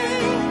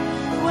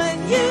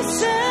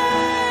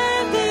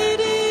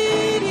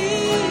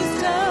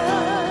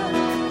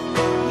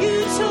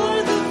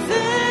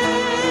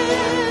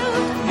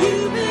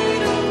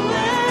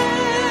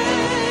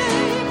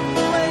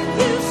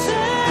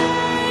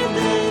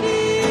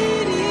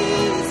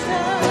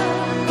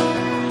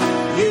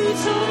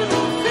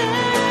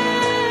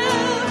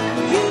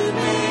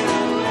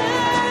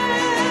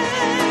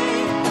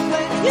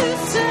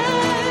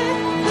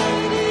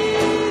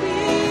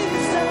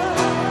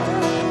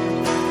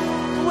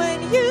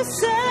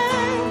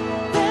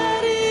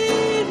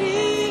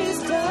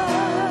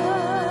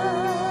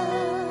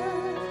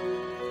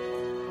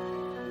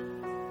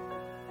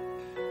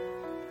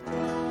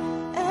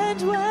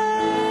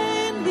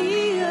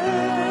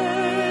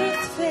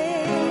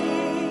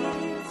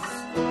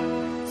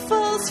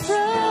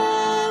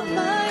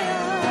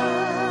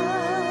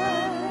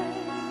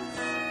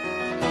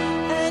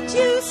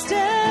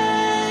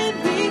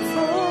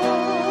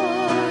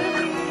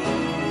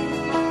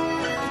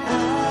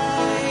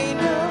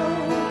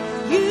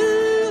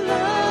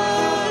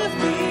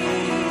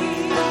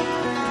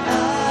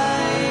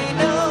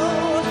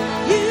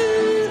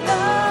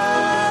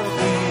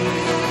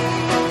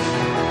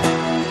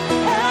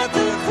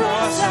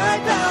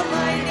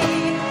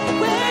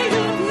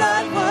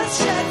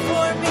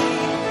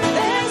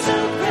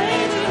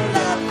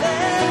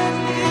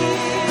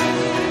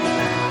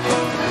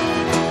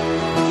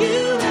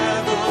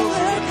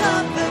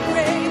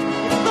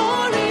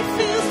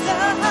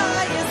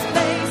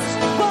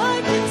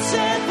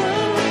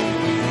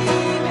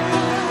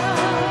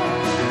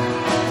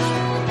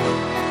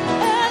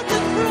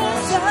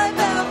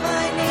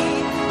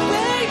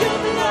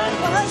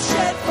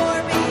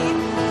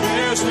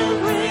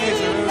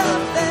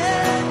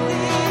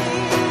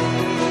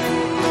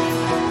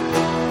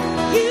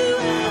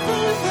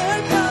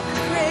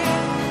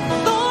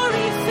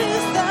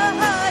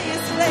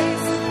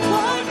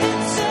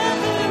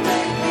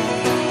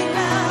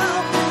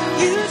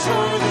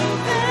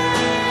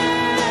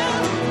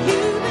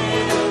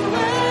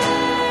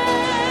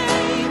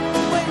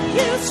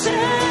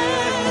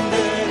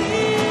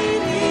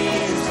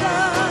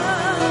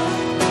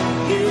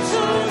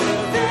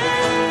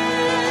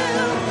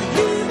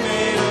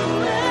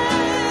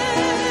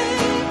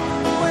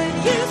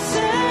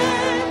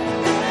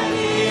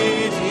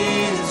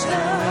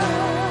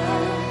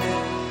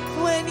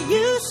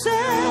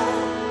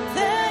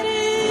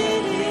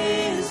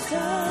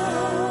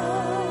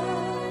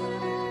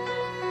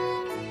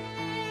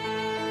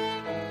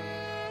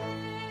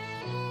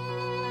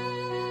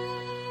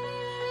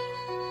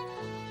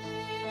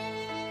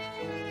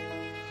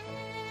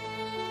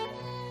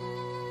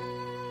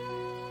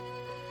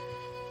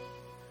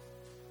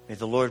May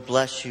the Lord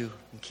bless you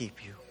and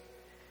keep you.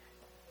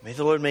 May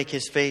the Lord make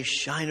his face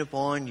shine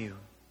upon you,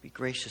 be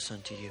gracious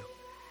unto you.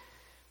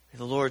 May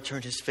the Lord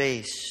turn his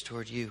face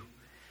toward you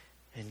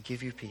and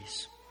give you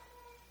peace.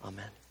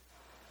 Amen.